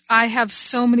I have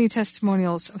so many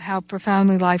testimonials of how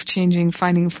profoundly life-changing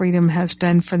Finding Freedom has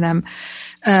been for them.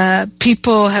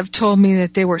 People have told me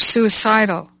that they were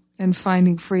suicidal, and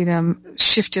Finding Freedom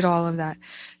shifted all of that.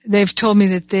 They've told me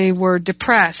that they were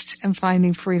depressed, and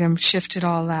Finding Freedom shifted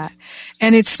all that.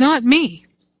 And it's not me.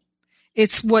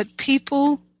 It's what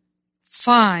people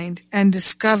find and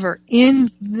discover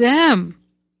in them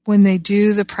when they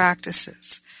do the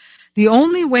practices. The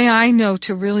only way I know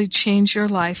to really change your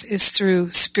life is through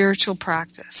spiritual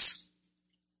practice,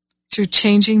 through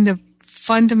changing the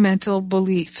fundamental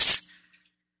beliefs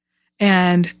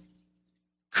and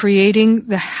creating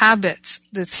the habits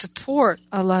that support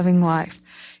a loving life.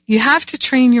 You have to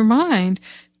train your mind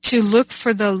to look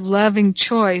for the loving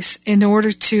choice in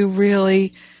order to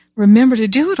really remember to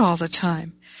do it all the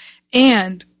time.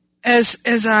 And as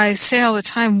I say all the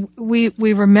time, we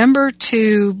remember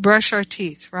to brush our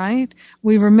teeth, right?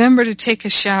 We remember to take a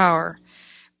shower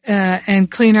and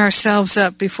clean ourselves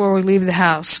up before we leave the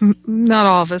house. Not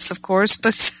all of us, of course,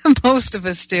 but most of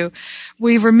us do.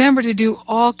 We remember to do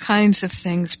all kinds of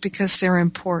things because they're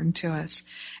important to us.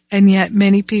 And yet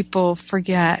many people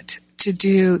forget to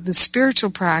do the spiritual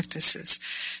practices.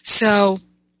 So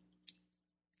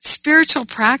spiritual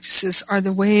practices are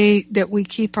the way that we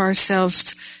keep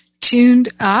ourselves tuned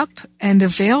up and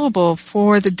available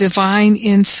for the divine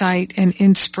insight and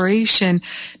inspiration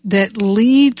that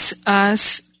leads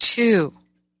us to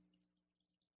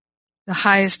the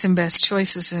highest and best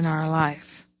choices in our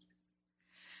life.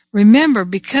 Remember,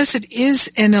 because it is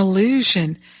an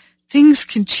illusion, things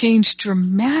can change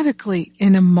dramatically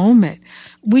in a moment.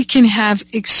 We can have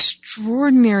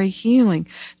extraordinary healing.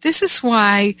 This is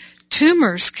why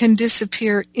tumors can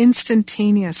disappear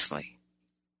instantaneously.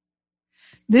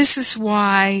 This is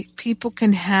why people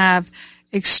can have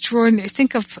extraordinary,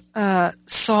 think of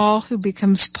Saul who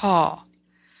becomes Paul.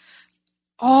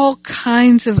 All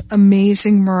kinds of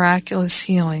amazing, miraculous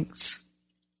healings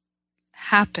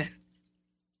happen.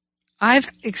 I've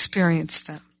experienced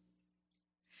them.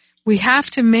 We have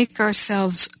to make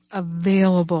ourselves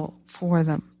available for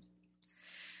them.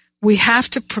 We have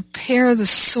to prepare the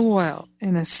soil,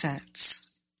 in a sense,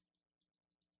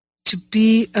 to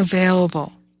be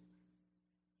available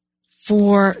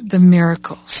for the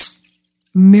miracles.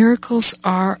 Miracles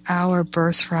are our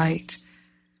birthright.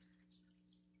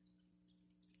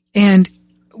 And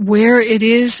where it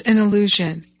is an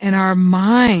illusion and our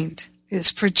mind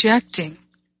is projecting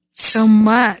so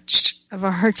much of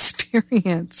our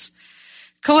experience,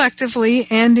 collectively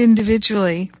and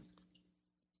individually,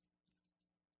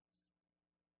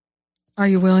 are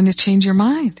you willing to change your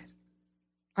mind?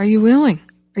 Are you willing?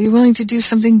 Are you willing to do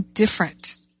something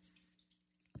different?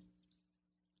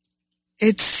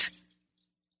 It's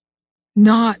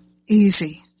not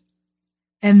easy.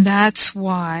 And that's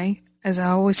why, as I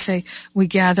always say, we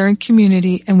gather in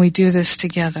community and we do this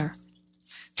together.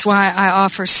 It's why I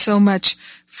offer so much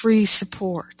free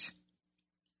support.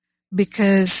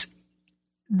 Because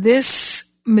this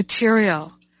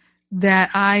material that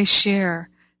I share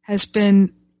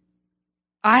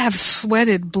I have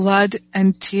sweated blood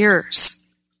and tears.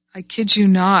 I kid you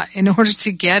not, in order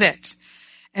to get it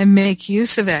and make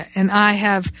use of it. And I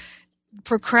have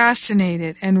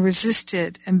procrastinated and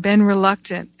resisted and been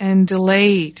reluctant and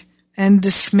delayed and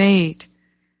dismayed.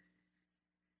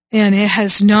 And it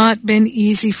has not been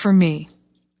easy for me.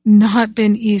 Not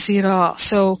been easy at all.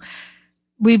 So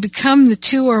we become the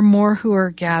two or more who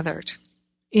are gathered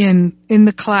in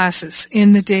the classes,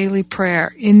 in the daily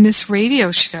prayer, in this radio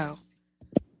show.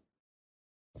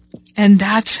 And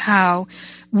that's how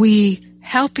we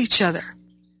help each other.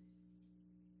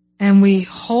 And we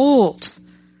hold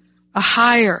a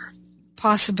higher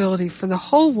possibility for the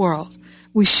whole world.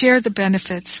 We share the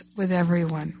benefits with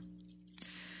everyone.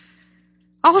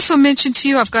 I also mentioned to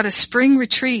you, I've got a spring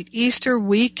retreat, Easter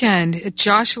weekend at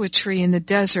Joshua Tree in the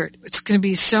desert. It's going to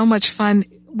be so much fun.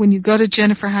 When you go to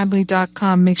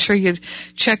jenniferhadley.com, make sure you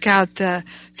check out the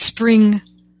spring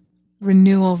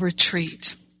renewal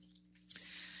retreat.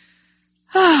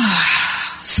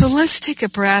 So let's take a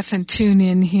breath and tune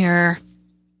in here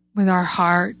with our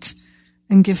heart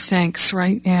and give thanks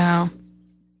right now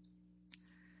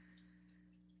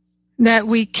that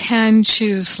we can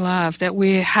choose love, that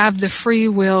we have the free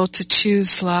will to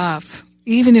choose love,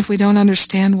 even if we don't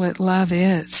understand what love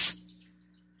is.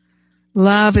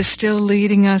 Love is still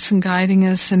leading us and guiding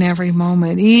us in every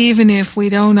moment, even if we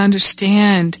don't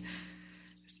understand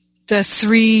the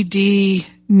 3D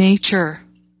nature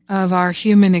of our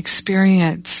human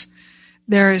experience.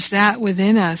 There is that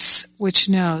within us which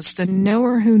knows. The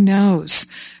knower who knows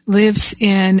lives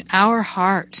in our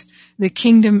heart. The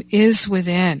kingdom is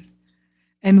within.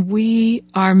 And we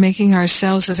are making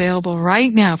ourselves available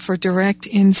right now for direct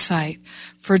insight,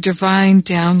 for divine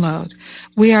download.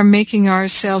 We are making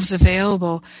ourselves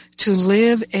available to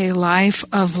live a life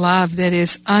of love that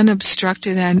is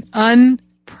unobstructed and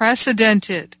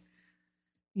unprecedented.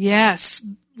 Yes,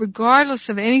 regardless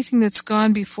of anything that's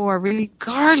gone before,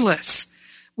 regardless,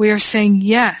 we are saying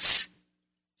yes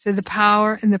to the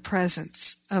power and the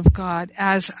presence of God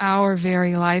as our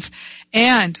very life,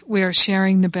 and we are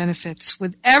sharing the benefits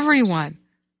with everyone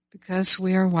because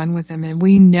we are one with Him and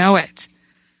we know it.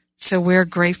 So we're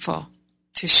grateful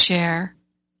to share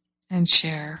and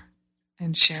share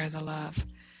and share the love.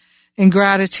 In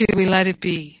gratitude, we let it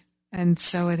be, and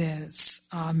so it is.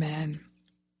 Amen.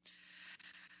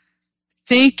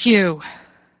 Thank you.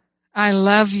 I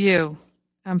love you.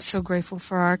 I'm so grateful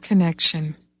for our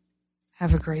connection.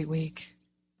 Have a great week.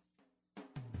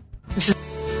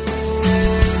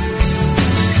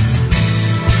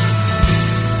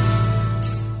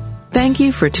 Thank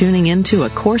you for tuning in to A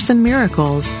Course in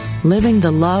Miracles, Living the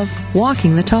Love,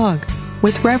 Walking the Talk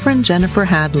with Reverend Jennifer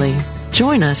Hadley.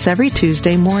 Join us every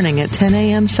Tuesday morning at 10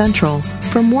 a.m. Central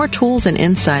for more tools and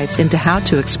insights into how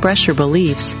to express your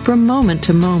beliefs from moment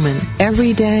to moment,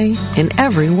 every day, in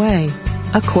every way.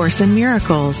 A Course in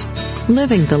Miracles,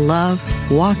 Living the Love,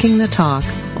 Walking the Talk,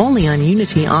 only on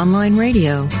Unity Online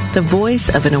Radio, the voice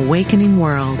of an awakening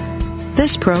world.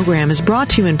 This program is brought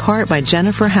to you in part by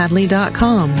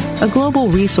JenniferHadley.com, a global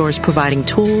resource providing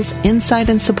tools, insight,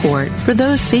 and support for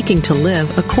those seeking to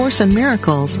live A Course in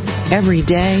Miracles every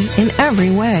day in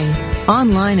every way.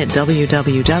 Online at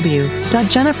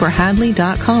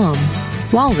www.jenniferhadley.com.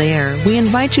 While there, we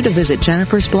invite you to visit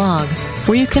Jennifer's blog,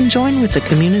 where you can join with the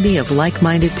community of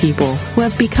like-minded people who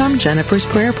have become Jennifer's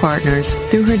prayer partners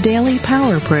through her daily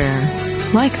power prayer.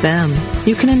 Like them,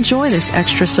 you can enjoy this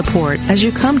extra support as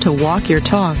you come to walk your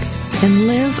talk and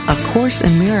live A Course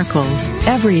in Miracles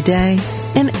every day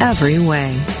in every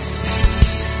way.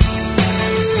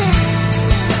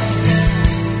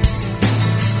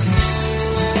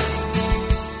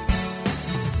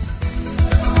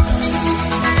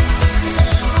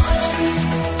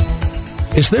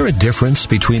 Is there a difference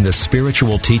between the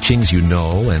spiritual teachings you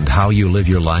know and how you live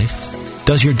your life?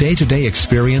 Does your day-to-day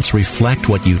experience reflect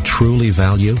what you truly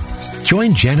value?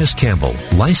 Join Janice Campbell,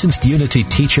 licensed Unity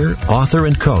teacher, author,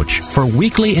 and coach, for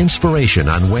weekly inspiration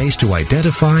on ways to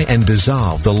identify and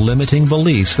dissolve the limiting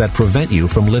beliefs that prevent you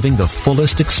from living the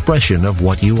fullest expression of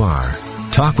what you are.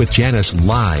 Talk with Janice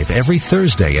live every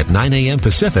Thursday at 9 a.m.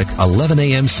 Pacific, 11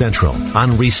 a.m. Central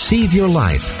on Receive Your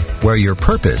Life, where your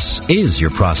purpose is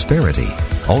your prosperity.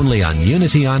 Only on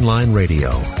Unity Online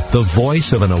Radio, the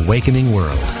voice of an awakening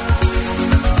world.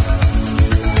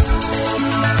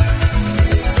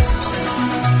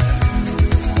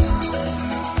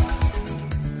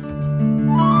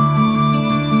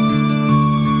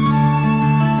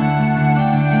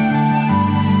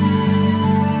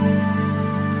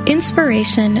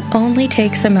 Inspiration only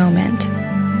takes a moment.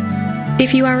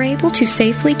 If you are able to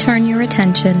safely turn your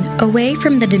attention away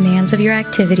from the demands of your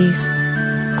activities,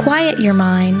 quiet your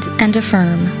mind and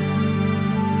affirm,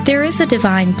 "There is a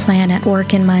divine plan at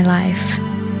work in my life.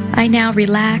 I now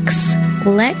relax,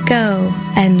 let go,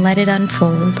 and let it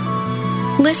unfold."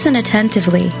 Listen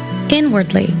attentively,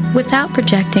 inwardly, without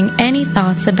projecting any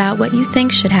thoughts about what you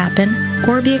think should happen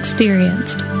or be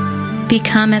experienced.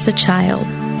 Become as a child,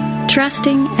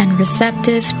 trusting and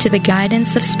receptive to the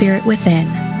guidance of Spirit within.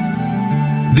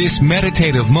 This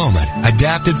meditative moment,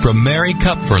 adapted from Mary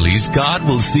Kupferle's God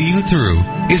Will See You Through,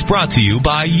 is brought to you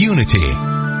by Unity.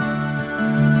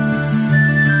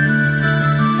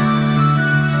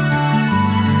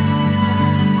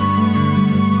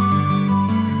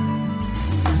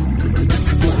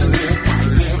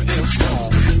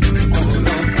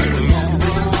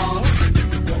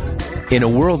 In a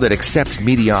world that accepts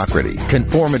mediocrity,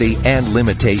 conformity, and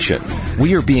limitation,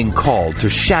 we are being called to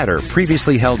shatter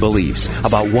previously held beliefs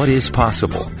about what is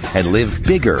possible and live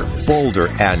bigger, bolder,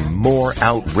 and more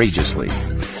outrageously.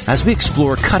 As we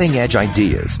explore cutting-edge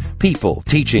ideas, people,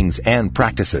 teachings, and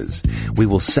practices, we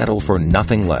will settle for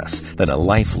nothing less than a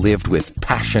life lived with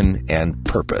passion and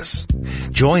purpose.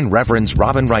 Join Reverends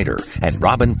Robin Ryder and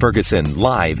Robin Ferguson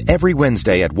live every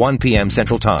Wednesday at 1 p.m.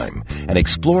 Central Time and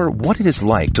explore what it is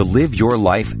like to live your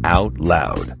life out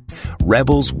loud.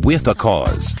 Rebels with a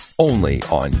Cause, only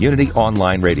on Unity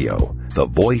Online Radio, the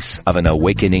voice of an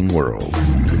awakening world.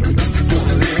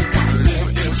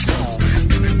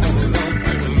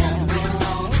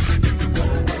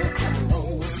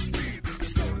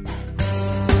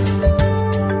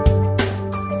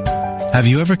 Have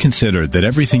you ever considered that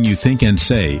everything you think and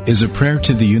say is a prayer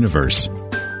to the universe?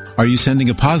 Are you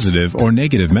sending a positive or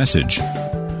negative message?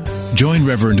 Join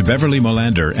Reverend Beverly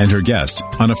Molander and her guest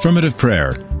on Affirmative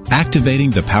Prayer, Activating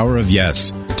the Power of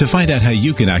Yes, to find out how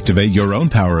you can activate your own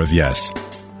power of yes.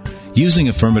 Using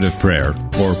affirmative prayer,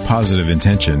 or positive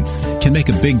intention, can make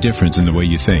a big difference in the way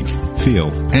you think,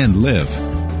 feel, and live.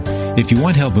 If you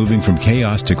want help moving from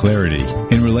chaos to clarity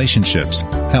in relationships,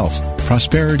 health,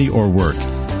 prosperity, or work,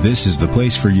 this is the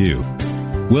place for you.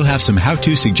 We'll have some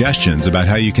how-to suggestions about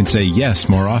how you can say yes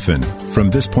more often from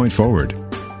this point forward.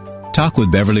 Talk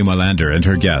with Beverly Molander and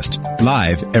her guest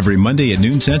live every Monday at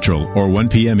noon Central or 1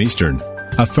 p.m. Eastern.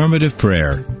 Affirmative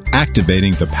Prayer,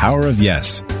 Activating the Power of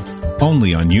Yes.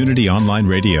 Only on Unity Online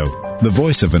Radio, the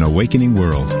voice of an awakening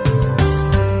world.